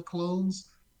seen of the clones,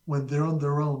 when they're on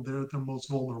their own, they're the most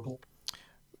vulnerable.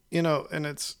 and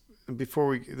it's before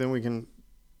we then we can.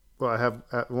 Well,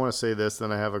 I want to say this,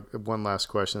 then I have one last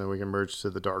question, then we can merge to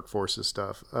the Dark Forces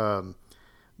stuff.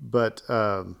 But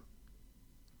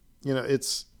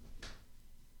it's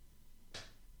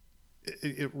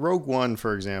Rogue One,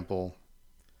 for example,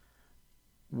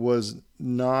 was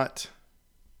not.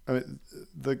 I mean,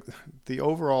 the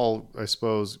overall, I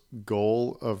suppose,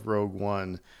 goal of Rogue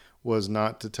One was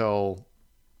not to tell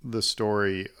the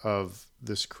story of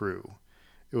this crew.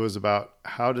 It was about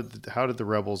how did the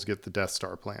rebels get the Death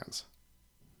Star plans.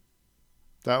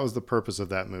 That was the purpose of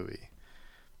that movie.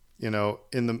 In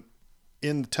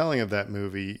the telling of that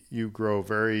movie, you grow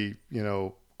very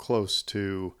close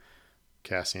to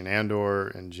Cassian Andor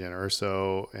and Jyn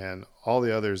Erso and all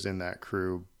the others in that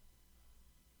crew,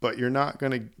 but you're not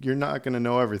gonna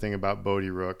know everything about Bodhi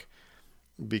Rook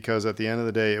because at the end of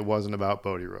the day, it wasn't about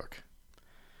Bodhi Rook.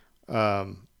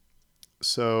 Um,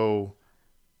 so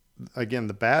again,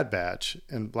 the Bad Batch,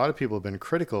 and a lot of people have been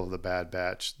critical of the Bad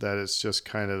Batch that it's just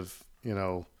kind of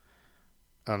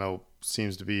I don't know,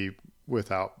 seems to be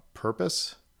without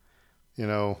purpose, you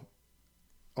know,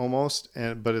 almost.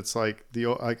 And but it's like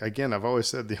again, I've always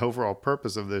said the overall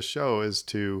purpose of this show is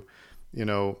to, you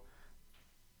know,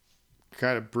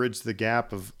 kind of bridge the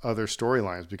gap of other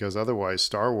storylines because otherwise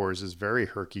Star Wars is very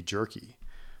herky jerky,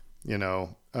 you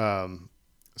know.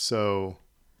 So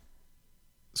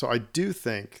I do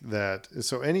think that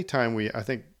anytime I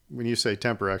think when you say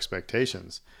temper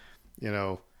expectations, you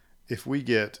know, if we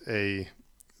get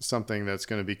something that's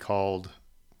going to be called,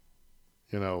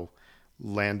 you know,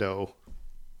 Lando,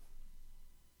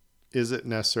 is it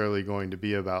necessarily going to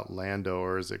be about Lando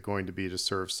or is it going to be to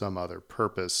serve some other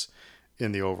purpose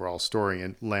in the overall story?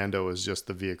 And Lando is just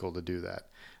the vehicle to do that.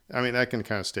 I mean, that can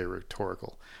kind of stay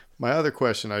rhetorical. My other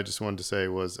question I just wanted to say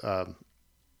was um,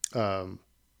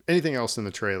 anything else in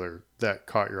the trailer that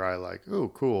caught your eye, like, oh,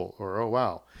 cool, or oh,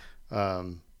 wow.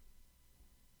 Um,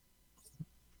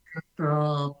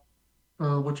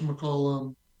 Uh, what you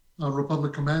call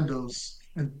Republic Commandos.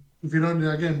 And if you don't,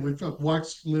 again, I've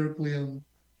watched lyrically in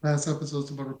past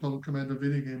episodes about Republic Commando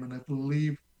video game, and I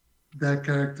believe that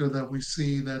character that we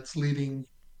see that's leading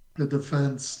the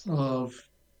defense of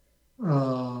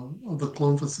the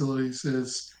clone facilities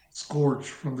is Scorch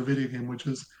from the video game, which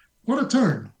is what a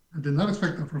turn. I did not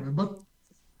expect that from him, but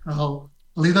I'll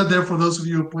leave that there for those of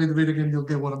you who play the video game. You'll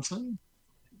get what I'm saying.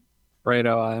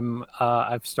 Fredo,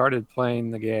 I've started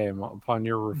playing the game upon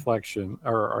your reflection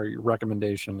or your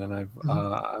recommendation, and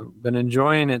Mhm. I've been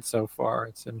enjoying it so far.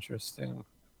 It's interesting.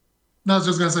 No, I was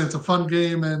just gonna say it's a fun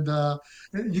game, and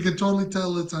you can totally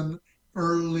tell it's an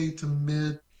early to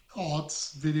mid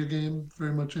aughts video game,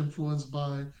 very much influenced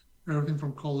by everything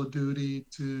from Call of Duty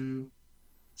to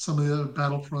some of the other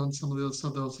Battlefront, some of the other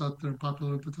stuff that was out there and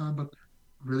popular at the time. But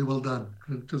really well done.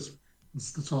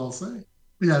 That's all I'll say.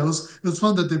 But yeah, it was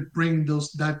fun that they bring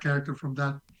that character from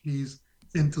that piece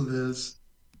into this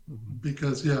Mhm.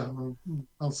 because yeah,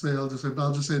 I'll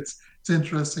just say it's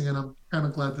interesting, and I'm kind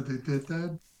of glad that they did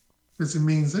that because it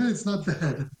means it's not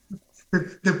dead.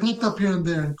 They popped up here and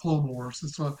there in Clone Wars.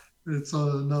 It's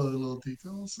another little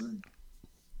detail I'll say.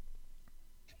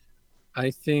 I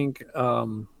think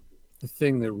the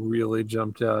thing that really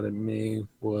jumped out at me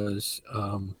was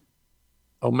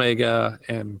Omega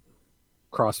and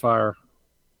Crossfire,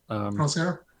 um,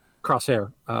 Crosshair.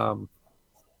 Crosshair,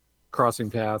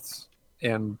 crossing paths,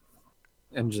 and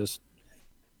just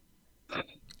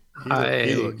I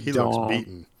He looks don't.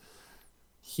 beaten.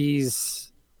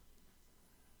 He's.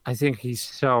 I think he's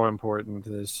so important to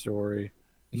this story.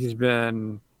 He's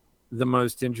been the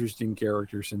most interesting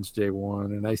character since day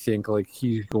one, and I think like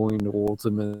he's going to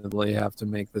ultimately have to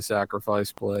make the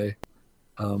sacrifice play.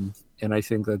 And I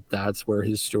think that that's where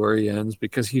his story ends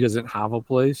because he doesn't have a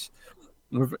place.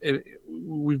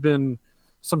 We've been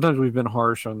sometimes we've been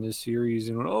harsh on this series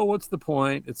and oh, what's the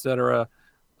point, etc.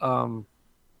 Um,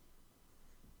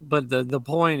 but the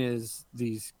point is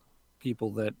these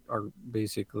people that are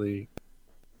basically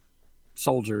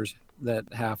soldiers that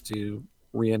have to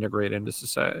reintegrate into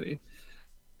society,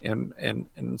 and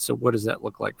so what does that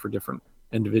look like for different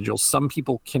individuals? Some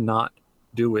people cannot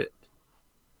do it,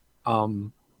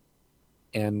 um,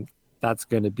 and that's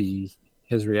going to be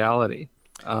his reality.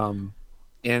 Um,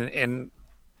 and and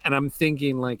and I'm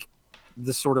thinking like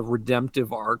the sort of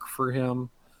redemptive arc for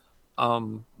him.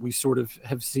 We sort of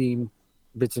have seen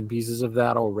bits and pieces of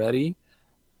that already,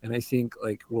 and I think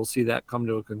like we'll see that come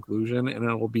to a conclusion, and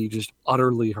it will be just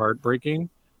utterly heartbreaking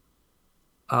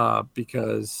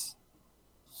because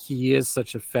he is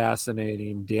such a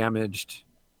fascinating, damaged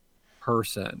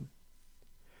person,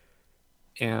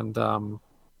 and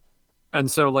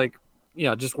so like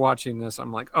yeah, just watching this,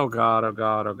 I'm like, oh god, oh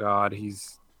god, oh god,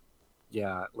 he's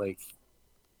yeah, like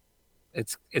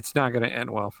it's not going to end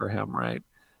well for him, right?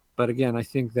 But again, I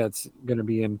think that's going to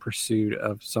be in pursuit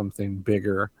of something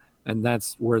bigger, and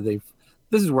that's where they've.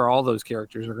 This is where all those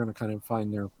characters are going to kind of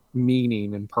find their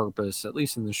meaning and purpose, at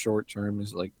least in the short term,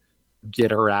 is like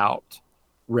get her out,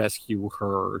 rescue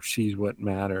her. She's what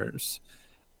matters.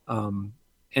 Um,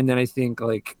 and then I think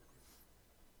like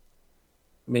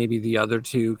maybe the other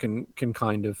two can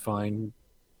kind of find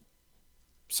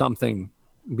something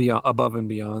beyond above and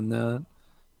beyond that.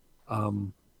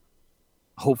 Um,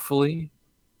 hopefully,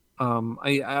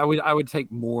 I would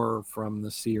take more from the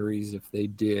series if they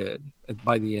did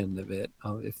by the end of it.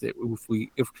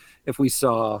 If we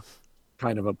saw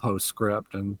kind of a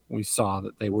postscript and we saw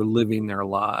that they were living their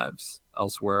lives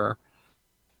elsewhere,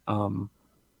 um,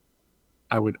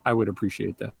 I would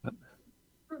appreciate that.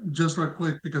 Just right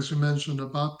quick, because you mentioned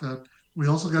about that, we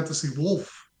also got to see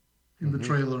Wolf in the Hmm.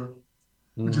 trailer,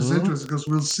 which is Mm-hmm. interesting because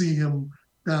we'll see him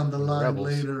down the In line Rebels.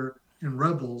 later in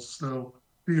Rebels. So,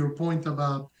 to your point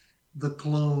about the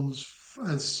clones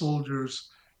as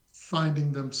soldiers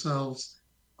finding themselves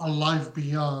a life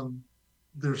beyond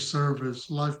their service,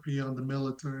 life beyond the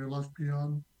military, life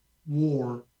beyond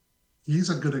war, he's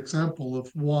a good example of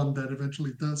one that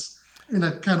eventually does, in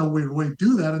a kind of weird way,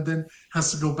 do that and then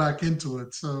has to go back into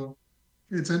it. So,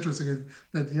 it's interesting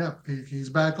that, yeah, he's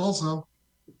back also.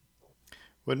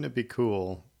 Wouldn't it be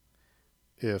cool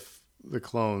if the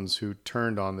clones who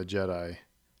turned on the Jedi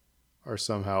are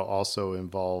somehow also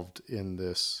involved in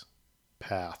this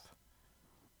path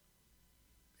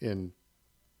in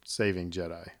saving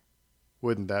Jedi?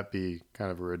 Wouldn't that be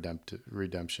kind of a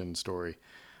redemption story?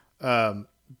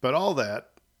 But all that,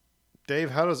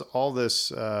 Dave, how does all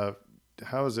this?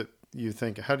 How is it? You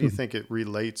think? How do you think it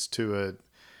relates to a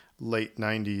late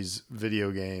 '90s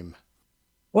video game?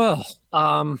 Well,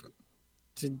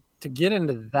 to get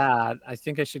into that, I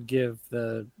think I should give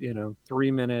the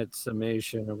 3 minute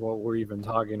summation of what we're even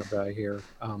talking about here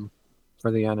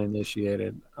for the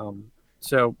uninitiated.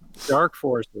 So, Dark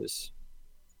Forces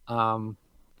um,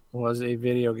 was a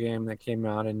video game that came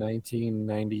out in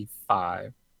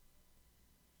 1995,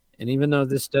 and even though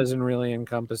this doesn't really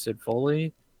encompass it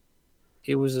fully,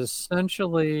 it was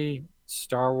essentially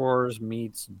Star Wars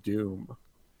meets Doom.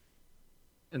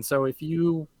 And so, if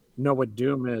you know what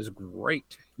Doom is,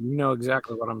 great. You know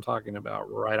exactly what I'm talking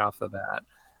about right off the bat.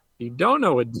 If you don't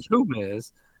know what Doom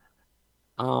is,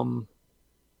 um,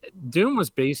 Doom was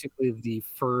basically the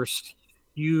first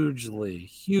hugely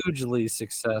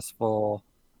successful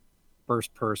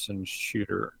first person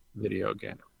shooter video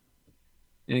game.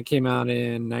 And it came out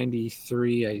in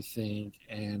 93, I think,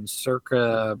 and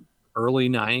circa early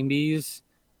 90s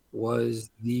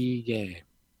was the game.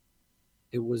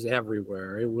 It was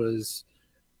everywhere. It was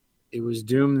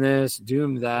Doom this,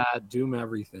 Doom that, Doom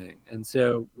everything. And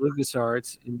so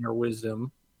LucasArts, in their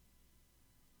wisdom,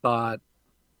 thought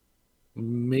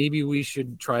maybe we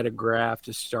should try to graft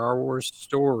a Star Wars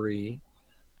story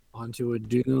onto a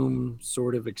Doom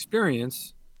sort of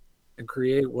experience and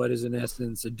create what is in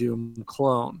essence a Doom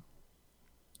clone.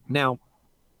 Now,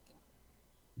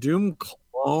 Doom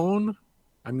clone,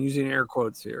 I'm using air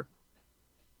quotes here,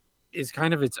 is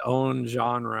kind of its own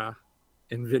genre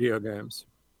in video games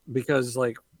because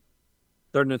like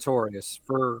they're notorious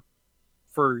for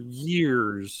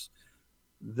years.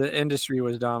 The industry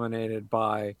was dominated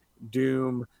by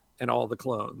Doom and all the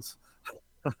clones.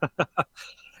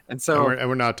 And so And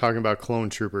we're not talking about clone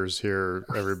troopers here,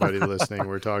 everybody listening.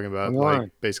 We're talking about like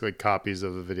basically copies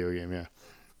of a video game. Yeah.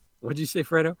 What'd you say,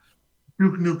 Fredo?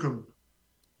 Duke Nukem,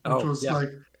 which was Yeah. like,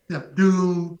 yeah,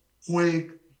 Doom,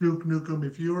 Quake, Duke Nukem.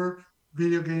 If you were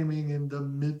video gaming in the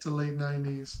mid to late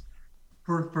 90s,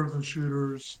 first person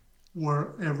shooters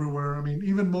were everywhere. I mean,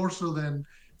 even more so than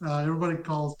everybody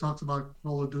talks about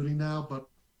Call of Duty now, but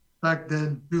back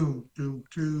then, Doom 2,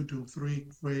 Doom 3,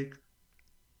 Quake.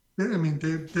 I mean,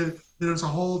 there's a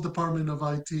whole department of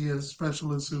IT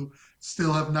specialists who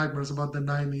still have nightmares about the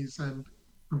 90s and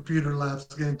computer labs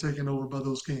getting taken over by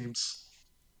those games.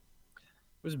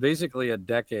 It was basically a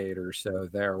decade or so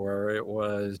there where it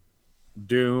was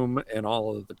Doom and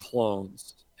all of the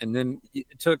clones. And then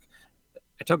it took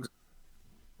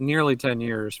nearly 10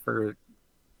 years for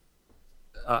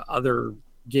other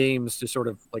games to sort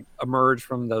of like emerge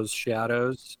from those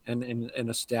shadows and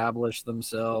establish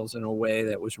themselves in a way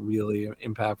that was really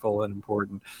impactful and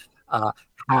important.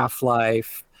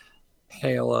 Half-Life,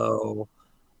 Halo,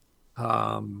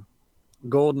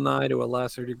 GoldenEye to a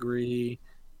lesser degree,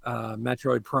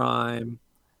 Metroid Prime,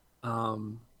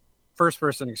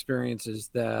 first-person experiences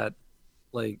that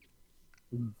like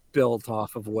built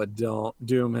off of what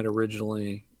Doom had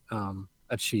originally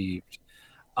achieved.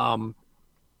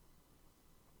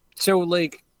 So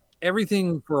like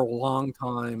everything for a long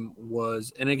time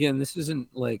was, and again, this isn't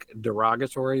like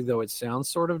derogatory, though it sounds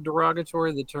sort of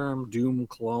derogatory, the term Doom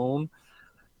clone.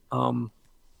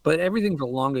 But everything for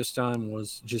the longest time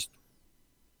was just,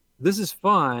 this is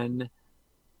fun,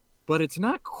 but it's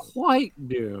not quite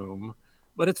Doom,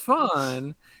 but it's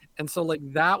fun. And so like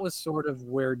that was sort of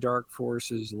where Dark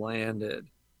Forces landed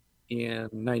in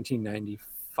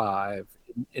 1995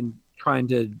 in trying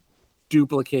to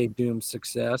duplicate Doom's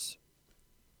success.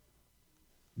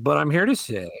 But I'm here to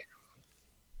say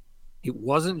it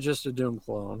wasn't just a Doom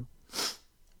clone.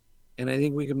 And I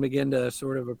think we can begin to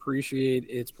sort of appreciate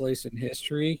its place in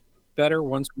history better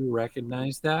once we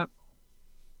recognize that.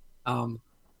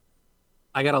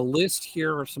 I got a list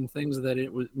here of some things that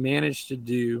it was managed to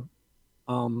do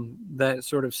that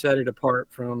sort of set it apart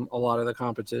from a lot of the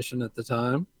competition at the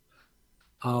time.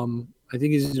 I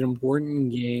think it's an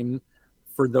important game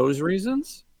for those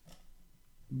reasons.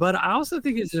 But I also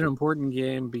think it's an important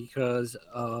game because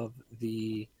of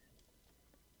the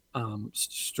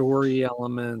story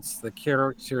elements, the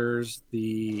characters,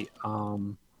 the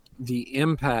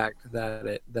impact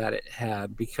that it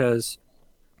had. Because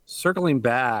circling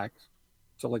back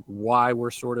to like why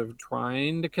we're sort of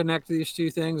trying to connect these two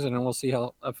things, and then we'll see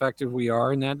how effective we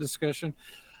are in that discussion.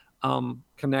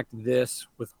 Connect this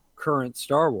with current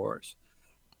Star Wars.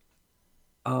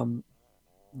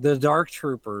 The Dark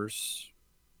Troopers,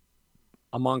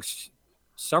 amongst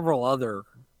several other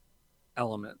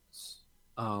elements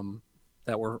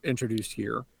that were introduced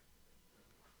here,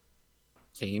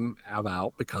 came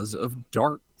about because of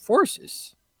Dark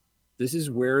Forces. This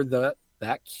is where that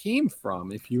came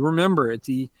from. If you remember,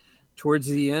 towards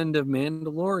the end of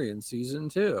Mandalorian season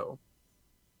 2,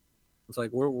 it's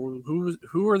like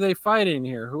who are they fighting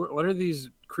here? What are these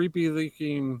creepy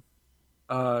looking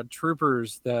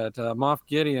troopers that Moff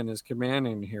Gideon is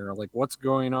commanding here? Like, what's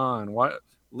going on? What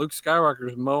Luke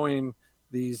Skywalker's mowing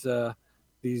these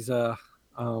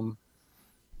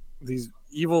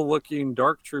evil looking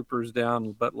dark troopers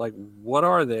down, but like, what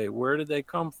are they? Where did they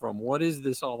come from? What is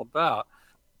this all about?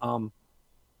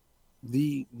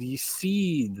 The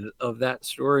seed of that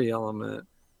story element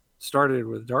started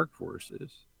with Dark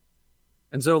Forces.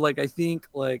 And so like I think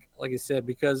like I said,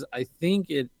 because I think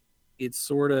it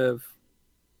sort of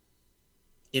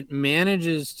it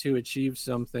manages to achieve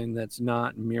something that's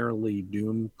not merely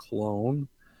Doom clone.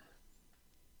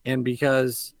 And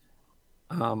because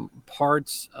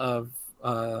parts of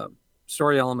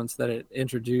story elements that it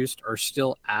introduced are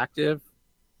still active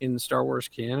in the Star Wars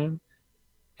canon,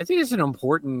 I think it's an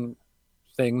important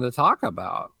thing to talk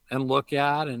about and look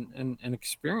at and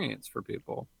experience for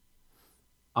people.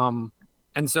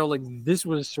 And so like this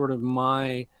was sort of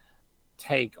my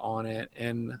take on it,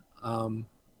 and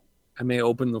I may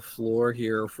open the floor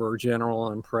here for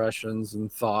general impressions and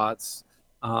thoughts.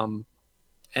 And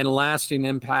lasting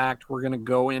impact, we're going to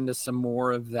go into some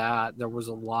more of that. There was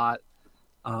a lot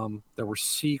There were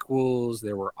sequels,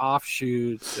 there were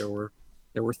offshoots, there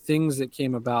were things that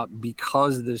came about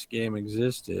because this game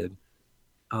existed.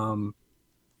 Um,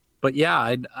 but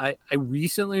yeah, I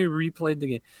recently replayed the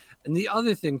game, and the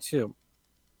other thing too,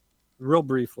 real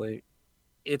briefly,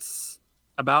 it's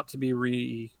about to be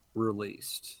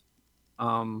re-released.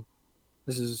 Um,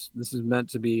 this is meant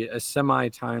to be a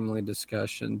semi-timely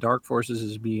discussion. Dark Forces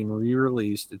is being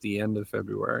re-released at the end of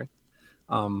February,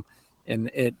 um,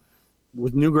 and it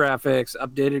with new graphics,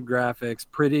 updated graphics,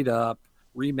 prettied up,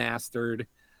 remastered.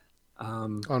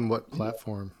 Um, On what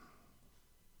platform?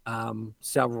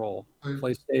 Several I-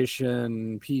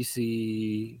 PlayStation,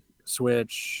 PC,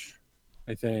 Switch,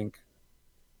 I think.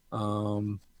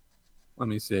 Um, Let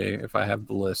me see if I have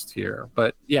the list here.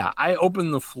 But yeah, I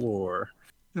open the floor.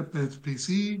 Yep, it's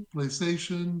PC,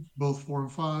 PlayStation, both 4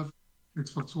 and 5,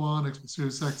 Xbox One, Xbox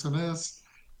Series X and S,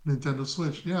 Nintendo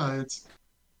Switch. Yeah, it's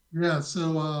yeah.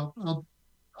 So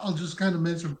I'll just kind of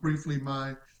mention briefly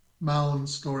my own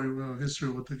story, history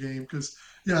with the game, because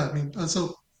yeah, I mean,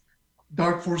 so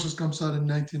Dark Forces comes out in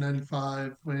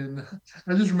 1995 when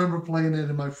I just remember playing it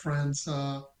in my friend's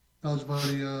college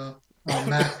buddy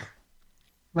Mac,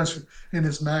 bless you, in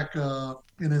his Mac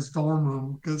in his dorm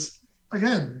room, because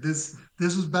again, this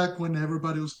was back when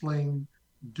everybody was playing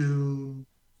Doom,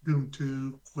 Doom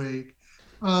 2, Quake.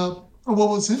 What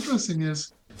was interesting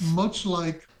is much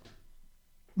like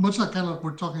kind of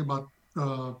we're talking about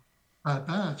uh, Bad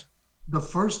Batch, the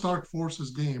first Dark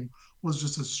Forces game was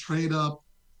just a straight up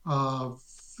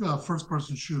first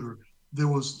person shooter. There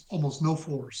was almost no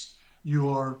force. You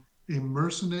are a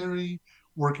mercenary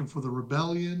working for the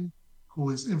rebellion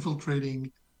who is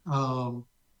infiltrating um,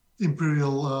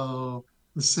 imperial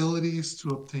facilities to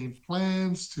obtain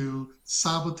plans to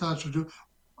sabotage or do.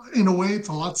 In a way, it's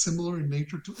a lot similar in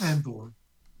nature to Andor.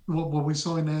 What we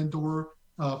saw in Andor,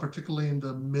 particularly in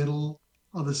the middle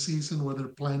of the season, where they're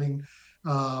planning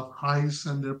heists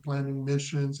and they're planning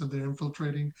missions and they're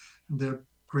infiltrating and they're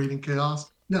creating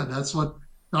chaos. Yeah, that's what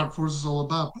Dark Force is all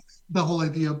about. The whole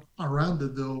idea around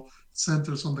it, though,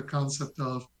 centers on the concept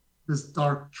of this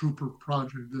Dark Trooper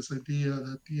project, this idea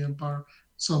that the Empire,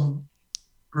 some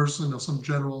person or some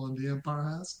general in the empire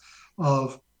has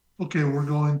of okay, we're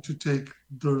going to take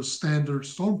the standard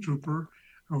stormtrooper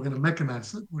and we're going to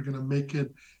mechanize it, we're going to make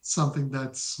it something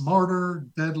that's smarter,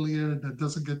 deadlier, that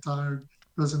doesn't get tired,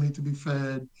 doesn't need to be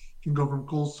fed, can go from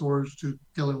cold storage to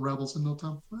killing rebels in no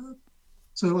time flat.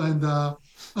 So and it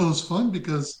was fun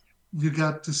because you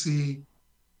got to see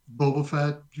Boba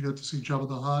Fett, you got to see Jabba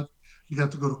the Hutt, you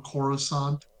got to go to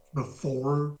Coruscant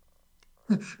before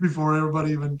before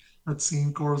everybody even had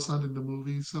seen Coruscant in the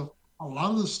movie. So a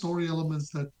lot of the story elements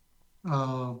that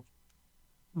uh,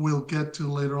 we'll get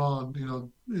to later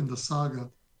on, in the saga,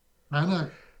 kind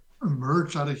of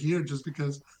emerge out of here just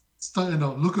because,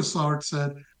 LucasArts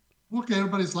said, okay,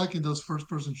 everybody's liking those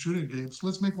first-person shooting games.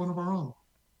 Let's make one of our own.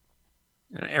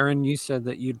 And Aaron, you said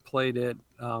that you'd played it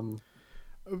when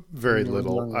Very you were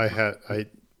little. young. I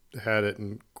had it,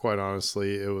 and quite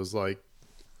honestly, it was like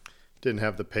didn't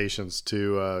have the patience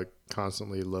to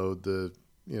constantly load the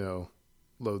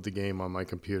game on my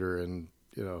computer, and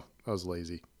I was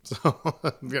lazy. So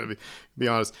I'm gonna be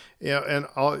honest. And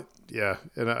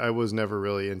I was never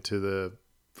really into the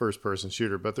first person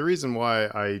shooter. But the reason why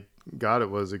I got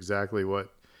it was exactly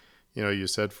what you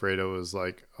said, Fredo. Was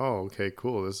like, oh, okay,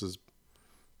 cool. This is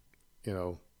you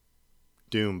know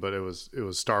Doom, but it was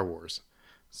Star Wars,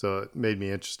 so it made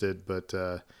me interested. But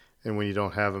and when you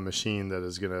don't have a machine that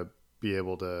is gonna be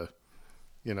able to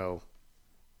you know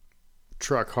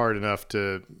truck hard enough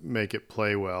to make it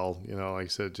play well, like I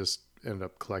said, just ended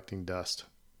up collecting dust,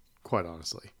 quite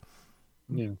honestly.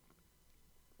 Yeah.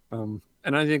 And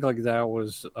I think like that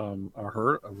was a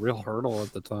real hurdle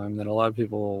at the time that a lot of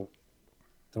people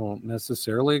don't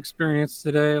necessarily experience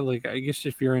today. Like I guess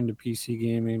if you're into PC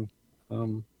gaming,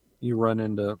 you run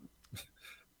into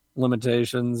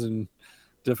limitations and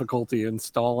difficulty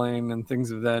installing and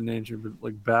things of that nature. But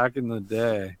like back in the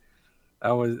day,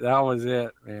 that was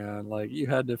it, man. Like you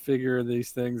had to figure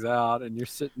these things out, and you're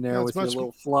sitting Yeah, there it's with your much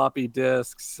little floppy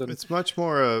disks, and it's much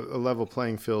more a level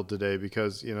playing field today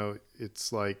because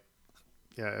it's like,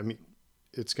 yeah, I mean,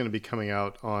 it's going to be coming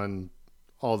out on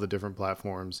all the different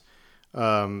platforms.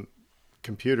 Um,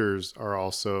 Computers are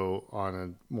also on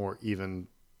a more even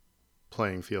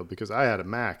playing field because I had a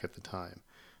Mac at the time,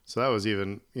 so that was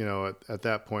even at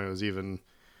that point it was even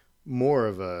more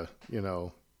of a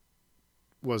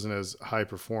wasn't as high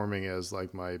performing as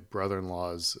like my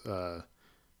brother-in-law's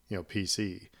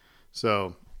PC.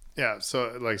 So yeah,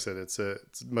 so like I said, it's a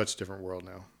much different world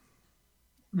now.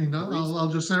 I mean, the reason.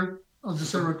 I'll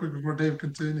just say real quick before Dave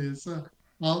continues.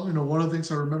 One of the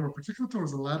things I remember, particularly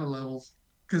towards the latter levels,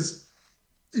 because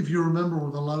if you remember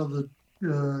with a lot of the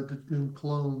Doom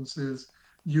clones is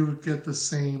you would get the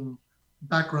same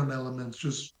background elements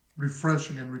just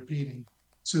refreshing and repeating.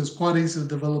 So it's quite easy to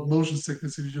develop motion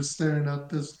sickness if you're just staring at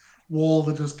this wall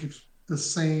that just keeps the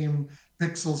same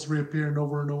pixels reappearing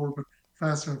over and over, but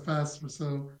faster and faster.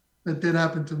 So that did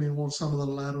happen to me in some of the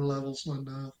latter levels when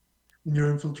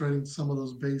you're infiltrating some of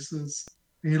those bases.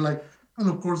 And you're like, and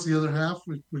of course the other half,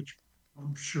 which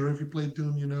I'm sure if you play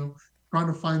Doom, trying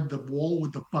to find the wall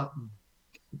with the button.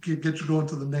 Get you going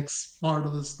to the next part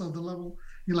of the level.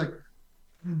 You're like,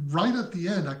 right at the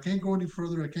end, I can't go any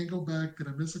further. I can't go back. Did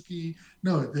I miss a key?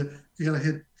 No, you got to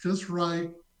hit just right.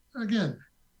 Again,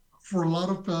 for a lot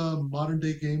of modern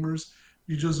day gamers,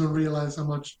 you just don't realize how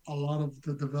much a lot of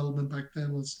the development back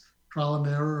then was trial and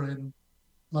error. And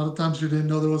a lot of times you didn't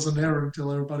know there was an error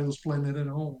until everybody was playing it at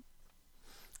home.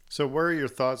 So, what are your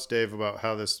thoughts, Dave, about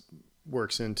how this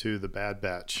works into the Bad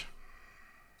Batch?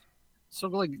 So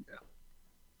like,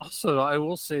 also I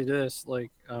will say this,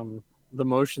 like, the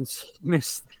motion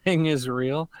sickness thing is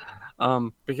real,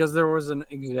 because there was an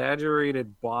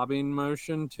exaggerated bobbing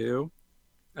motion too.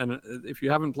 And if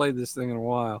you haven't played this thing in a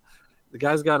while, the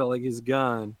guy's got like his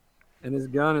gun, and his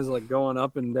gun is like going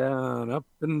up and down, up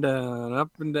and down,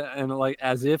 up and down, and like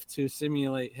as if to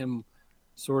simulate him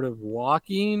sort of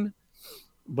walking.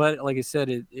 But like I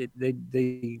said,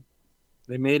 they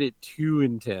made it too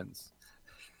intense.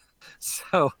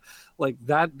 So like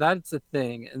that's a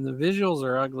thing, and the visuals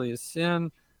are ugly as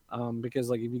sin, because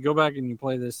like if you go back and you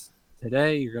play this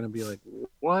today, you're going to be like,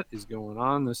 what is going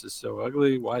on? This is so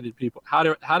ugly. Why did people how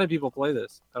do people play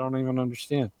this? I don't even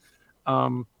understand.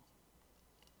 um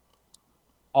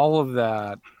all of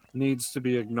that needs to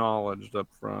be acknowledged up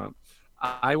front.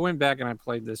 I went back and I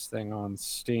played this thing on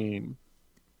Steam,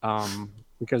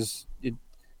 because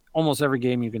almost every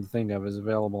game you can think of is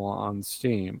available on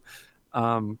Steam.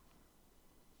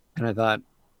 And I thought,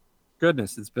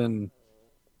 goodness, it's been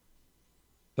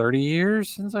 30 years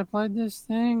since I played this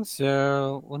thing.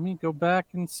 So let me go back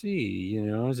and see,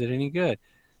 is it any good?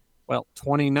 Well,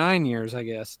 29 years, I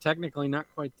guess. Technically not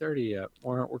quite 30 yet.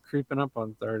 We're creeping up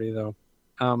on 30 though.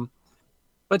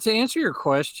 But to answer your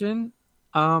question,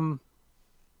 um,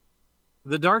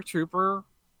 the Dark Trooper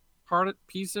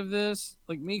piece of this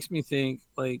like makes me think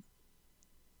like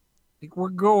we're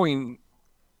dealing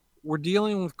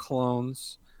with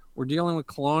clones, we're dealing with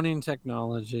cloning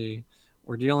technology,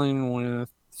 we're dealing with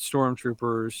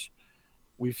stormtroopers.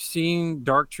 We've seen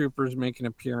dark troopers make an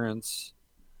appearance,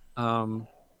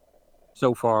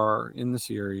 so far in the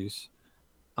series.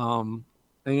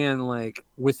 Again, like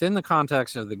within the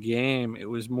context of the game, it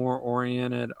was more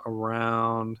oriented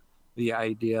around the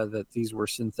idea that these were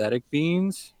synthetic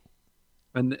beings,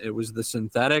 and it was the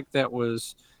synthetic that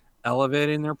was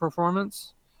elevating their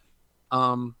performance.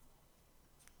 Um,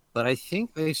 but I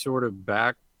think they sort of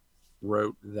back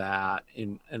wrote that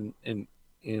in in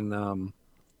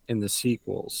the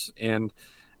sequels. And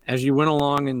as you went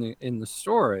along in the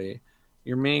story,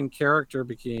 your main character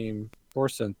became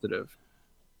force sensitive,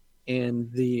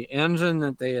 and the engine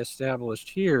that they established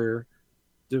here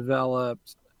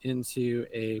developed into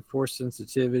a force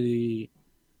sensitivity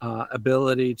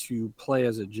ability to play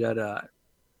as a Jedi,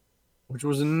 which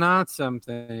was not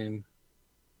something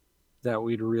that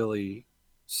we'd really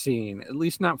seen, at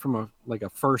least not from a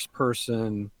first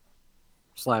person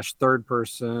slash third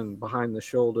person behind the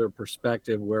shoulder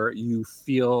perspective where you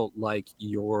feel like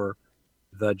you're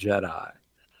the Jedi.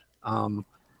 Um,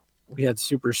 we had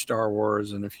Super Star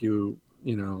Wars and a few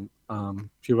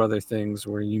other things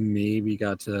where you maybe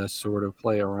got to sort of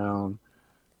play around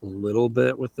a little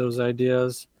bit with those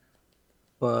ideas.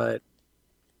 But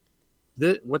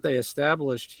what they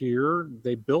established here,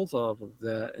 they built off of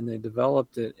that and they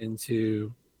developed it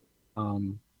into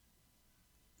um,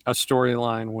 a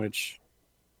storyline which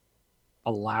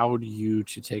allowed you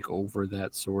to take over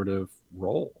that sort of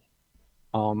role.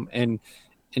 And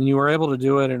you were able to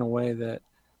do it in a way that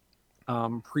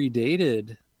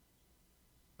predated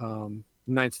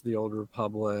Knights of the Old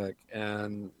Republic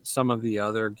and some of the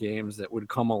other games that would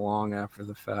come along after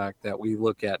the fact that we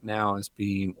look at now as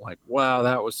being like, wow,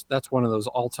 that's one of those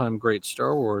all-time great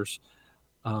Star Wars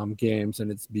games,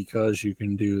 and it's because you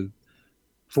can do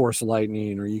force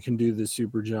lightning, or you can do the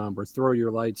super jump, or throw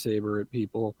your lightsaber at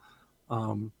people.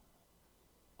 Um,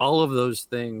 all of those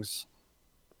things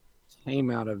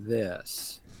came out of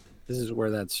this. This is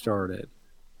where that started.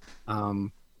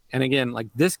 And again, like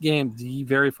this game, the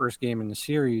very first game in the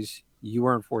series, you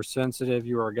weren't force sensitive.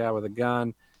 You were a guy with a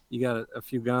gun. You got a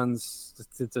few guns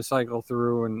to cycle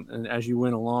through, and as you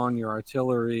went along, your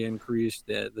artillery increased,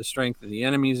 the strength of the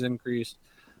enemies increased.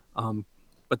 Um,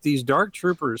 but these dark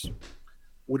troopers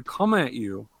would come at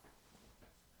you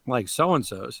like so and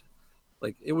so's.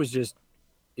 Like it was just,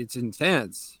 it's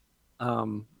intense.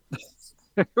 Um,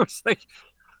 it was like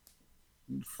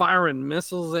firing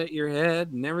missiles at your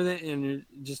head and everything, and it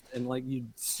just, and like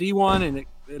you'd see one, and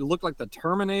it looked like the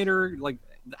Terminator, like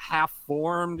half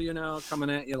formed, coming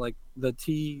at you, like the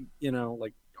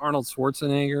like Arnold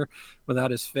Schwarzenegger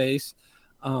without his face.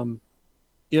 Um,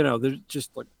 there's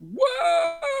just like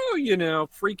whoa,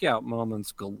 freak out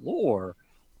moments galore.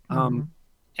 Mm-hmm. Um,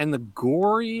 and the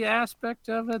gory aspect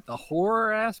of it, the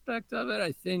horror aspect of it,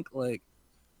 I think like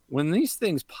when these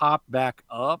things pop back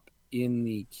up in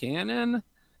the canon,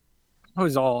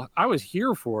 I was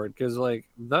here for it because like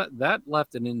that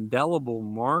left an indelible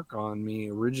mark on me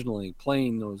originally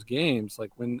playing those games.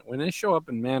 Like when they show up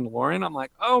in Mandalorian, I'm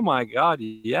like, oh my god,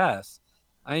 yes,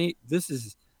 I this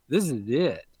is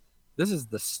it. This is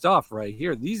the stuff right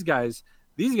here. These guys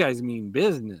mean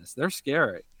business. They're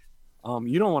scary.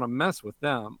 You don't want to mess with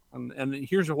them. And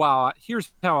here's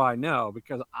how I know,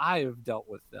 because I have dealt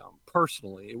with them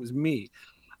personally. It was me.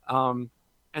 Um,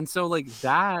 and so like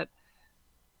that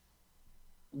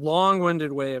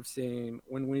long-winded way of saying,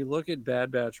 when we look at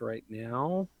Bad Batch right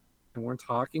now and we're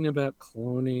talking about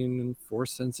cloning and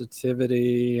force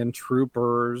sensitivity and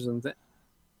troopers and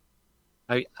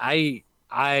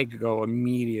I go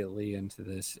immediately into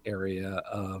this area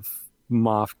of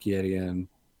Moff Gideon,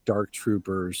 dark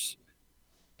troopers,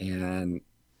 and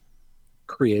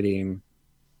creating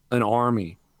an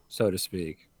army, so to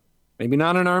speak. Maybe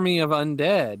not an army of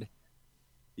undead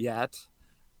yet,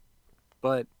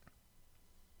 but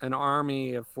an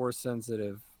army of force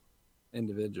sensitive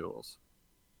individuals.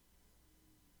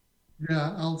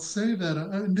 Yeah, I'll say that,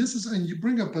 and this is, and you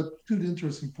bring up two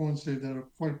interesting points there that are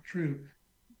quite true.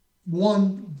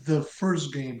 One, the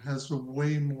first game has a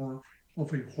way more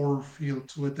of a horror feel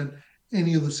to it than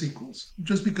any of the sequels.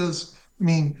 Just because, I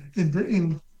mean,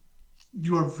 in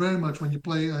you are very much when you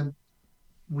play, and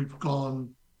we've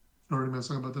gone 30 minutes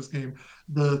about this game.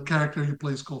 The character you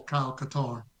play is called Kyle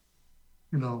Katarn.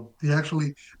 They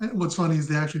actually, what's funny is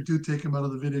they actually do take him out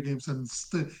of the video games and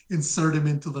insert him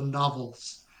into the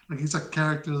novels. Like he's a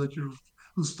character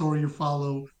whose story you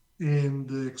follow in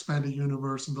the expanded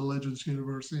universe and the Legends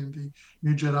universe in the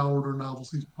New Jedi Order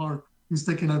novels. He's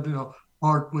taking up,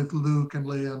 part with Luke and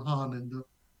Leia and Han,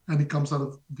 and he comes out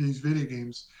of these video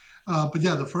games. But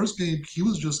yeah, the first game, he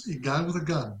was just a guy with a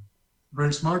gun.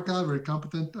 Very smart guy, very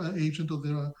competent agent of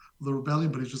the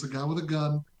rebellion, but he's just a guy with a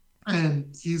gun,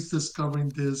 and he's discovering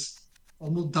this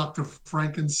almost Dr.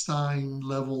 Frankenstein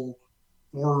level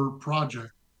horror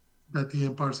project that the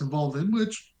Empire's involved in,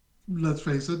 which, let's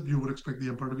face it, you would expect the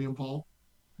Empire to be involved.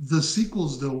 The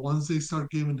sequels, though, once they start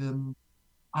giving him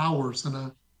powers,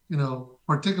 and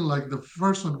particularly like the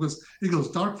first one, was it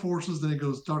goes Dark Forces, then it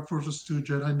goes Dark Forces 2,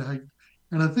 Jedi Knight,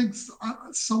 and I think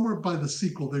somewhere by the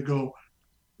sequel they go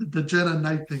the Jedi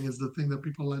Knight thing is the thing that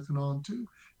people latch on to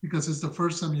because it's the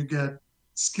first time you get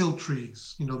skill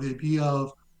trees. The idea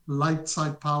of light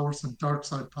side powers and dark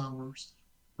side powers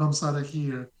comes out of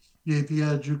here. The idea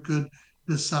that you could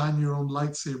design your own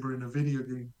lightsaber in a video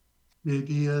game. The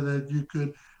idea that you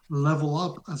could level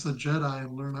up as a Jedi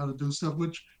and learn how to do stuff,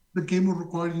 which the game would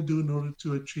require you to do in order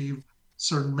to achieve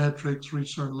certain metrics,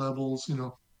 reach certain levels.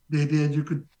 The idea that you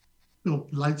could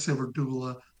lightsaber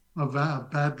duel a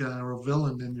bad guy or a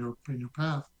villain in your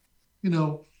path. You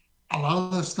know, a lot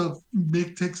of that stuff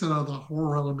takes it out of the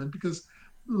horror element because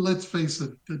let's face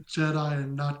it, the Jedi are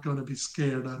not going to be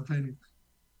scared of anything.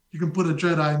 You can put a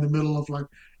Jedi in the middle of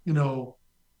you know,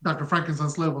 Dr.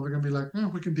 Frankenstein's level. They're going to be like,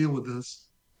 we can deal with this.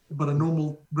 But a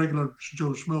normal, regular Joe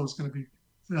Schmo is going to be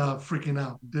freaking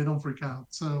out. They don't freak out.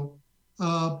 So,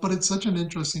 but it's such an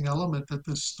interesting element that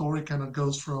this story kind of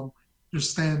goes from your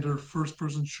standard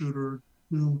first-person shooter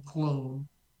Doom clone,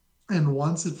 and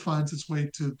once it finds its way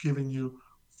to giving you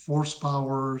force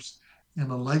powers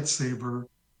and a lightsaber,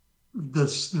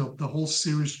 the whole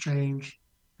series changed,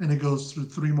 and it goes through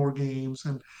three more games.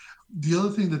 And the other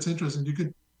thing that's interesting,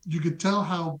 you could tell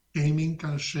how gaming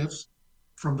kind of shifts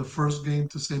from the first game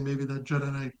to say maybe that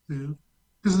Jedi Knight 2.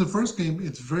 Because in the first game,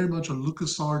 it's very much a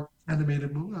LucasArts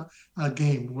animated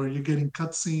game where you're getting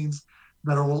cutscenes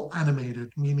that are all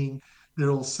animated, meaning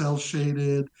they're all cell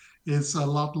shaded. It's a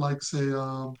lot like, say,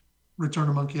 Return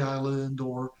to Monkey Island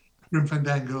or Grim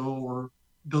Fandango or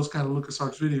those kind of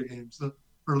LucasArts video games, the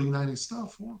early 90s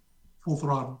stuff, or Full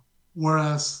Throttle.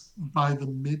 Whereas by the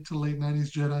mid to late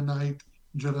 90s Jedi Knight,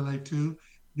 Jedi Knight 2,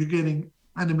 you're getting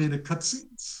animated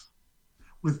cutscenes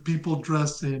with people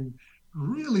dressed in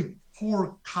really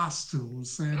poor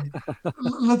costumes. And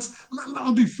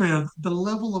I'll be fair, the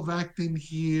level of acting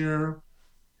here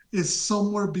is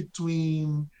somewhere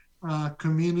between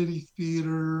community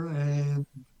theater and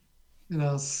you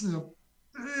know, it's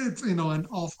an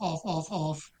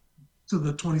off to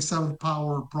the 27th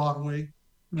Power Broadway.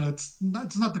 It's not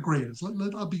the greatest.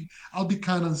 I'll be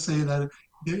kind of say that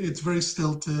it's very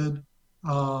stilted.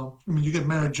 I mean, you get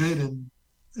Mara Jade in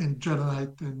Jedi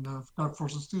Knight and Dark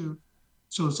Forces too,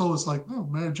 so it's always like, oh,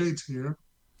 Mara Jade's here.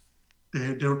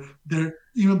 They're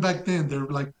even back then they're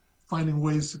like finding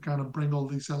ways to kind of bring all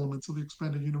these elements of the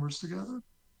expanded universe together.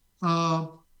 Uh,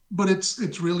 but it's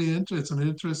an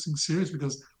interesting series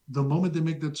because the moment they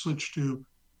make that switch to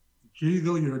here you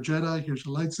go, you're a Jedi, here's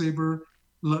your lightsaber,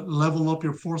 level up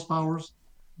your force powers,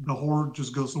 the horror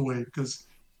just goes away because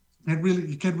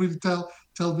you can't really tell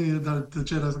me that the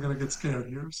Jedi's are gonna get scared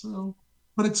here. So,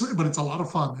 but it's a lot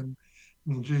of fun, and I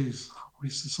mean, geez, I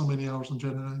wasted so many hours on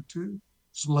Jedi Knight too,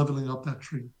 just leveling up that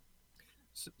tree.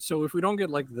 So if we don't get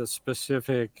like the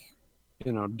specific,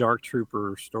 Dark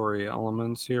Trooper story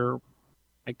elements here,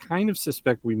 I kind of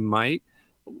suspect we might.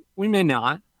 We may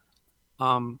not.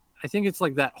 I think it's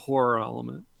like that horror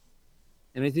element.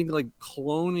 And I think like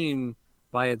cloning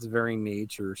by its very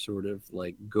nature sort of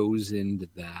like goes into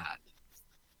that.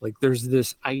 Like there's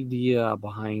this idea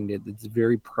behind it that's a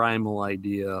very primal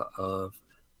idea of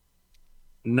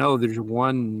no, there's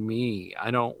one me.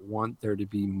 I don't want there to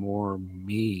be more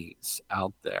me's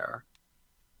out there.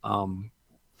 Um,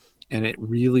 and it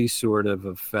really sort of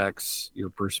affects your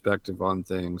perspective on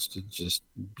things to just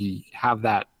have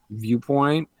that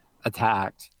viewpoint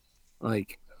attacked.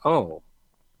 Like, oh,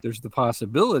 there's the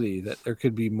possibility that there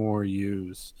could be more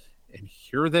use, and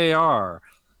here they are.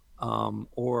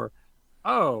 Or,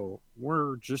 oh,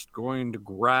 we're just going to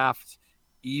graft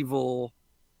evil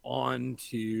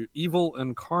onto evil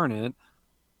incarnate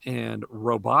and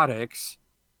robotics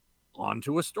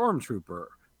onto a stormtrooper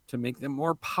to make them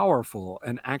more powerful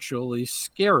and actually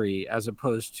scary as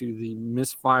opposed to the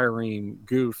misfiring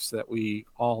goofs that we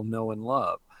all know and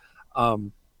love.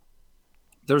 Um,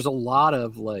 there's a lot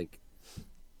of like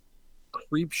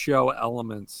creep show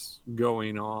elements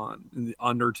going on in the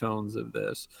undertones of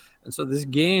this. And so this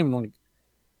game like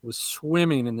was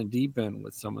swimming in the deep end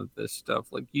with some of this stuff.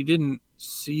 Like you didn't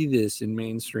see this in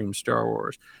mainstream Star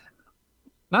Wars.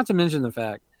 Not to mention the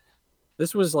fact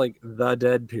this was like the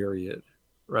dead period,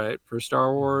 right? For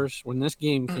Star Wars. When this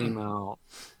game came out,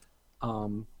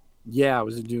 yeah, it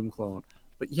was a Doom clone.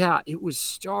 But yeah, it was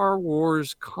Star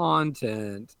Wars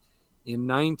content in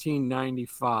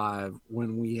 1995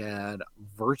 when we had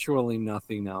virtually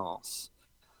nothing else.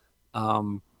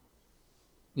 The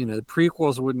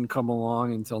prequels wouldn't come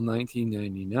along until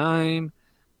 1999.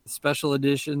 The special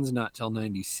editions not till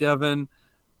 97.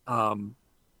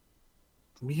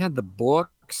 We had the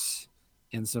books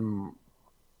and some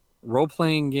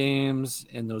role-playing games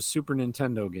and those Super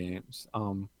Nintendo games.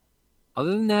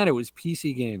 Other than that, it was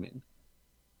PC gaming.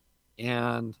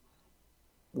 And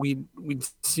we'd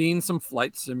seen some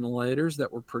flight simulators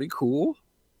that were pretty cool.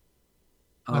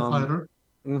 My fighter.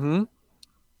 Mm-hmm.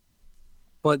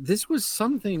 But this was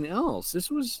something else.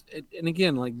 This was, and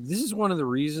again, like this is one of the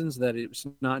reasons that it's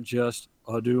not just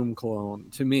a Doom clone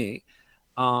to me.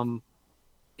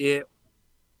 It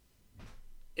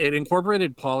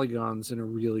incorporated polygons in a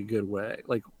really good way,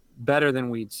 like better than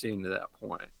we'd seen to that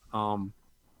point.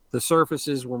 The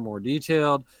surfaces were more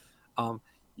detailed.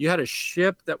 You had a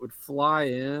ship that would fly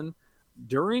in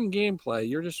during gameplay.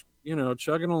 You're just,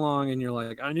 chugging along and you're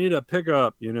like, I need a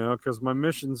pickup, because my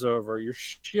mission's over. Your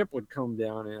ship would come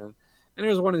down in. And it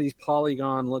was one of these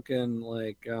polygon looking,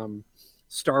 like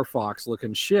Star Fox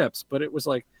looking ships, but it was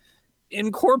like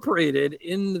incorporated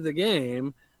into the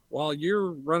game while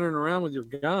you're running around with your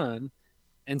gun.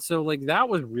 And so, like, that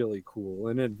was really cool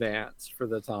and advanced for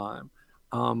the time.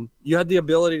 You had the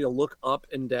ability to look up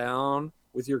and down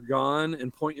with your gun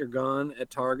and point your gun at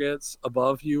targets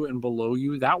above you and below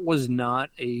you. That was not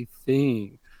a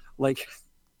thing. Like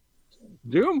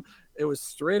Doom, it was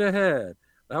straight ahead.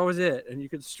 That was it. And you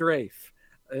could strafe.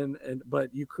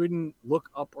 But you couldn't look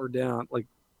up or down. Like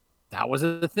that was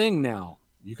a thing now.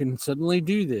 You can suddenly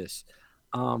do this.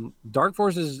 Dark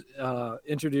Forces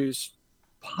introduced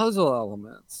puzzle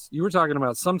elements. You were talking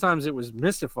about sometimes it was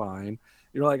mystifying.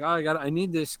 You're like, oh, I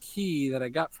need this key that I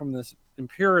got from this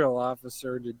Imperial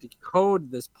officer to decode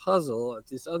this puzzle at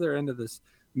this other end of this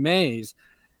maze.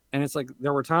 And it's like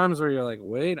there were times where you're like,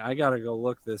 wait, I gotta go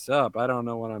look this up. I don't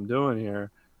know what I'm doing here.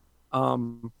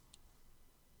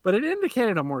 But it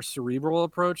indicated a more cerebral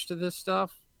approach to this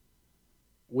stuff,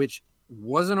 which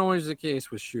wasn't always the case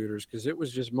with shooters because it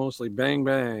was just mostly bang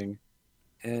bang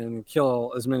and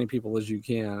kill as many people as you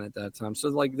can at that time. So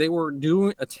like they were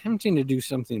attempting to do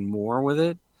something more with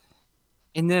it.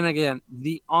 And then again,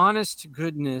 the honest to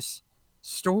goodness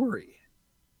story,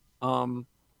 um,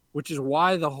 which is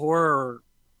why the horror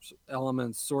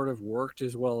elements sort of worked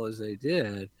as well as they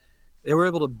did. They were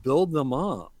able to build them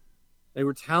up. They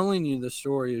were telling you the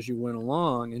story as you went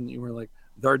along, and you were like,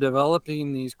 they're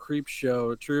developing these creep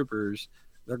show troopers.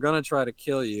 They're going to try to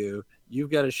kill you. You've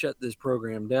got to shut this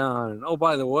program down. And oh,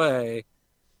 by the way,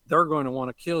 they're going to want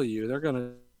to kill you. They're going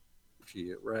to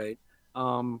you, right?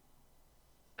 Um,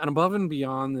 and above and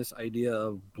beyond this idea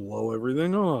of blow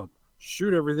everything up,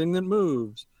 shoot everything that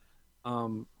moves,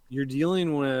 you're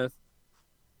dealing with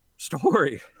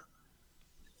story.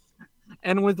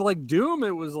 And with like Doom,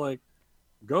 it was like,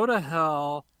 go to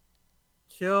hell,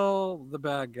 kill the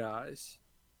bad guys,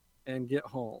 and get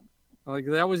home. Like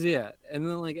that was it. And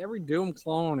then like every Doom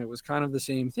clone, it was kind of the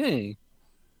same thing.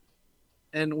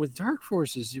 And with Dark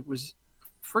Forces, it was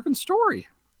a freaking story.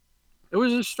 It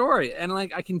was a story. And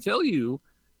like I can tell you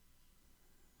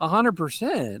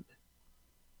 100%,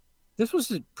 this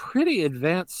was pretty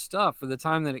advanced stuff for the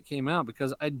time that it came out,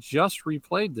 because I just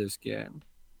replayed this game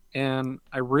and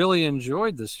I really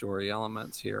enjoyed the story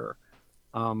elements here.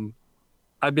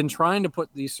 I've been trying to put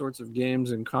these sorts of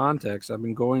games in context. I've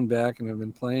been going back and I've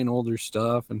been playing older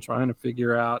stuff and trying to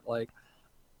figure out like,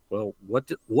 well,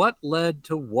 what led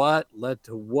to what,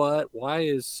 why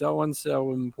is so and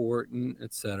so important,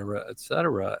 etc.,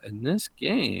 etc. And this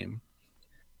game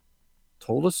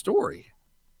told a story.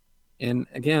 And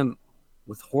again,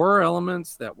 with horror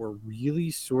elements that were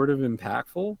really sort of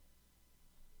impactful,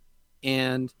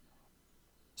 and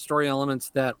story elements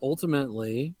that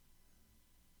ultimately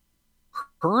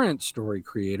current story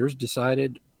creators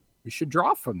decided we should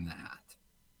draw from that.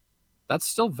 That's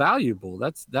still valuable.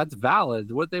 That's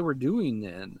valid. What they were doing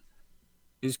then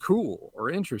is cool or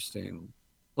interesting.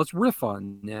 Let's riff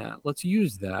on that. Let's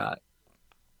use that.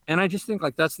 And I just think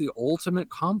like that's the ultimate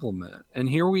compliment. And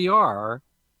here we are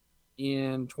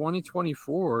in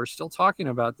 2024 still talking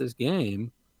about this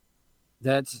game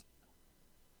that's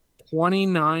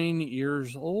 29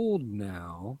 years old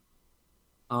now.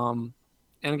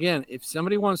 And again, if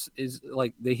somebody is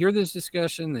like, they hear this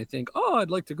discussion, they think, oh,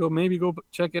 I'd like to maybe go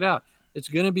check it out. It's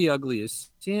going to be ugly as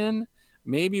sin.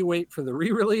 Maybe wait for the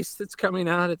re-release that's coming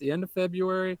out at the end of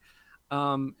February.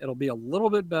 It'll be a little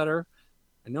bit better.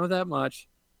 I know that much.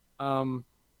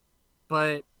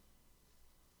 But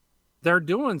they're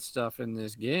doing stuff in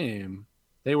this game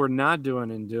they were not doing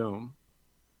in Doom.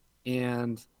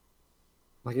 And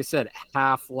like I said,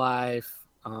 Half-Life,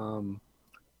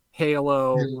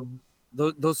 Halo,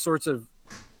 those sorts of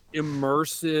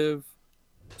immersive,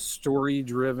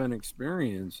 story-driven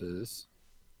experiences.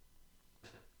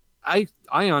 I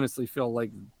honestly feel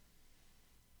like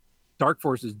Dark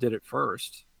Forces did it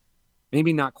first.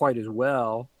 Maybe not quite as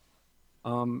well.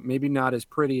 Maybe not as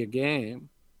pretty a game.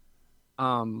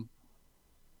 But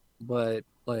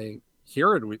like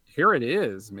here it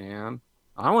is, man.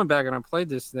 I went back and I played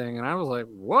this thing and I was like,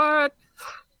 what?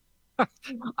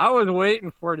 I was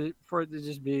waiting for it to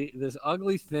just be this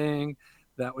ugly thing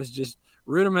that was just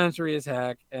rudimentary as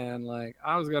heck. And like,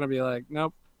 I was going to be like,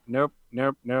 nope,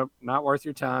 not worth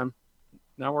your time.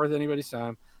 Not worth anybody's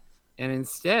time. And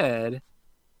instead,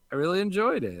 I really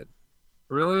enjoyed it.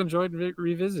 I really enjoyed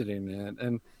revisiting it.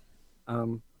 And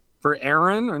for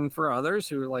Aaron and for others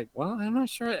who are like, well, I'm not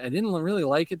sure. I didn't really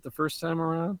like it the first time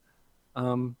around.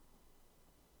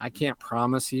 I can't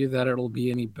promise you that it'll be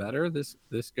any better this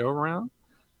go around.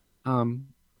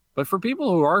 But for people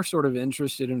who are sort of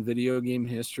interested in video game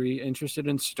history, interested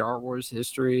in Star Wars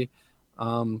history,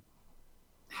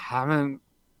 haven't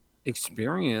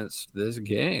experienced this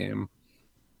game,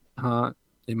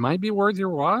 it might be worth your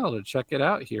while to check it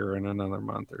out here in another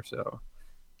month or so.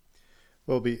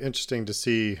 Well, it'll be interesting to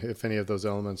see if any of those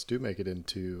elements do make it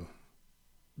into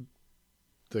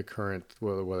the current,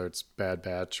 whether it's Bad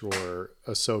Batch or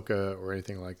Ahsoka or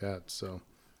anything like that. So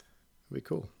it'll be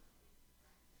cool.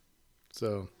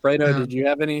 So, Fredo, did you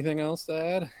have anything else to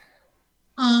add?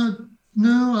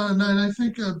 No, and I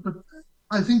think, but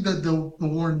I think that the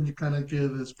warning you kind of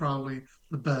give is probably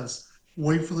the best.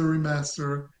 Wait for the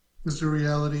remaster, because the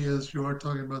reality is you are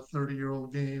talking about a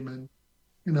 30-year-old game, and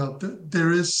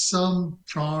there is some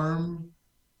charm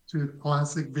to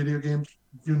classic video games.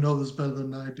 You know this better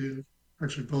than I do.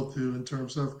 Actually, both do, in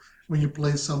terms of when you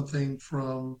play something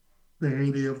from the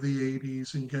heyday of the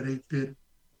 80s and you get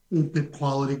 8-bit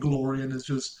quality glory, and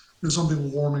there's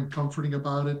something warm and comforting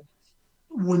about it.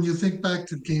 When you think back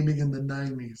to gaming in the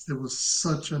 90s, there was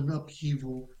such an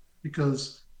upheaval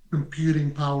because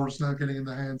computing power is now getting in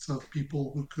the hands of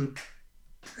people who could,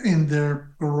 in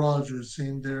their garages,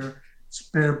 in their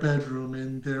spare bedroom,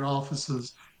 in their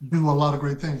offices, do a lot of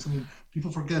great things. I mean,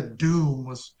 People forget Doom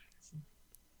was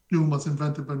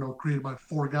invented by, created by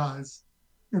four guys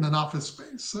in an office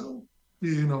space. So,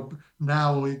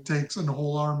 now it takes a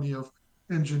whole army of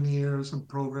engineers and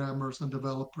programmers and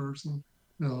developers, and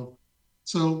you know,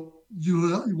 so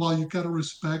while you gotta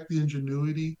respect the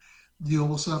ingenuity, you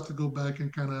also have to go back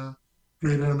and kind of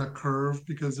grade it on a curve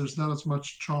because there's not as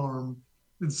much charm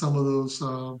in some of those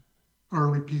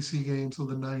early PC games of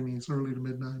the '90s, early to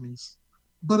mid '90s.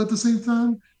 But at the same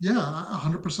time, yeah,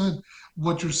 100%.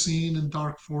 What you're seeing in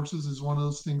Dark Forces is one of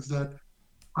those things that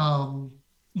um,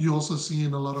 you also see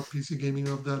in a lot of PC gaming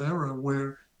of that era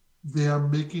where they are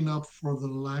making up for the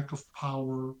lack of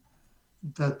power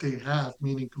that they have,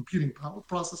 meaning computing power,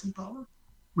 processing power,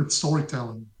 with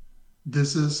storytelling.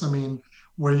 This is, I mean,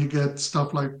 where you get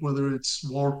stuff like whether it's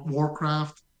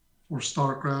Warcraft or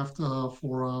Starcraft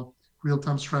for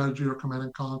real-time strategy or Command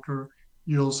and Conquer.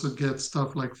 You also get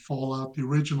stuff like Fallout, the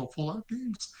original Fallout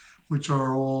games, which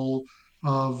are all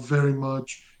very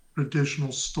much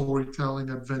traditional storytelling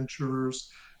adventures.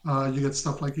 You get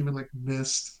stuff like even like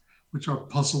Myst, which are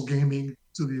puzzle gaming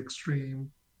to the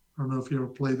extreme. I don't know if you ever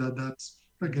played that.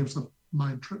 That game's a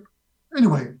mind trip.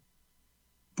 Anyway,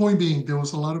 point being, there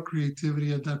was a lot of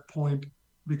creativity at that point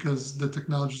because the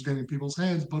technology is getting in people's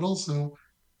hands, but also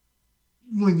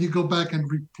when you go back and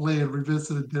replay and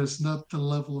revisit it, there's not the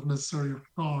level of necessary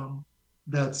charm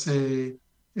that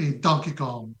a Donkey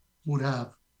Kong would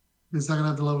have. It's not gonna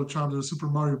have the level of charm that a Super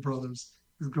Mario Brothers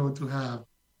is going to have.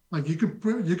 Like you could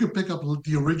pick up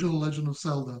the original Legend of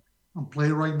Zelda and play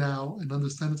it right now and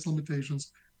understand its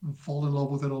limitations and fall in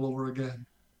love with it all over again.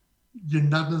 You're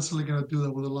not necessarily going to do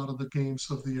that with a lot of the games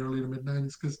of the early to mid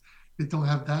 '90s because they don't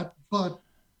have that. But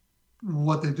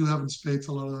what they do have in spades,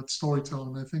 a lot of that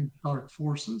storytelling. I think Dark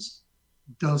Forces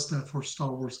does that for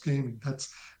Star Wars gaming.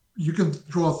 That's You can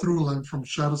draw a through line from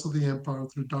Shadows of the Empire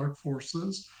through Dark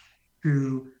Forces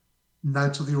to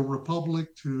Knights of the Old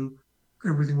Republic to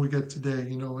everything we get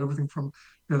today. Everything from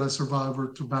Jedi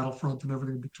Survivor to Battlefront and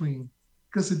everything in between.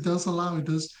 Because it does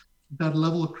that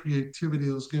level of creativity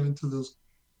that was given to those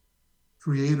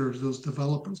creators, those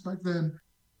developers back then,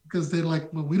 because they're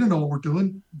like, well, we don't know what we're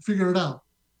doing, figure it out.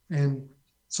 And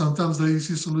sometimes the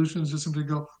easy solution is just simply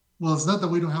go, well, it's not that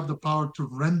we don't have the power to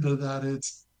render that.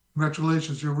 It's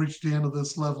congratulations, you've reached the end of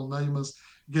this level. Now you must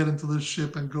get into this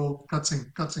ship and go cutscene.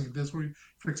 That's where you're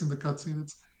fixing the cutscene.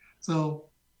 So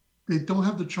they don't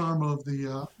have the charm of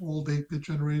the old 8-bit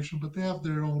generation, but they have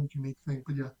their own unique thing.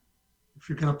 But yeah, if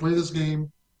you're going to play this game,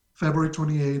 February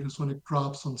 28th is when it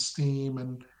drops on Steam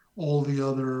and all the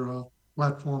other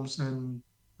platforms and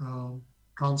um,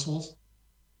 consoles.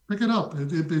 Pick it up.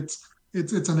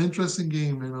 It's an interesting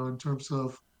game, in terms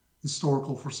of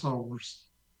historical for Star Wars.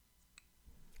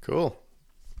 Cool.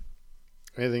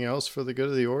 Anything else for the good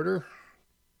of the order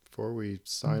before we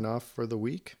sign off for the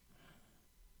week?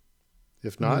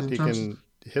 If not, you can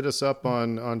hit us up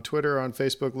on Twitter, on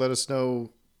Facebook. Let us know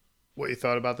what you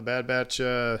thought about the Bad Batch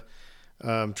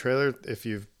trailer. If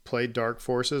you've played Dark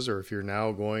Forces, or if you've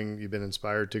been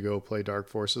inspired to go play Dark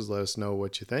Forces, let us know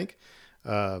what you think.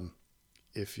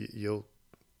 You'll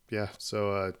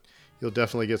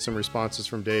definitely get some responses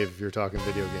from Dave if you're talking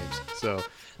video games. So,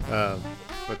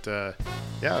 like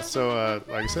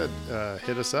I said,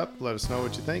 hit us up, let us know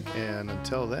what you think, and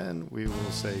until then, we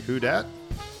will say who dat.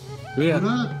 Yeah.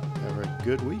 Have a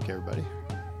good week, everybody.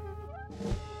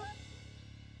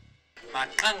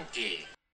 McClunky.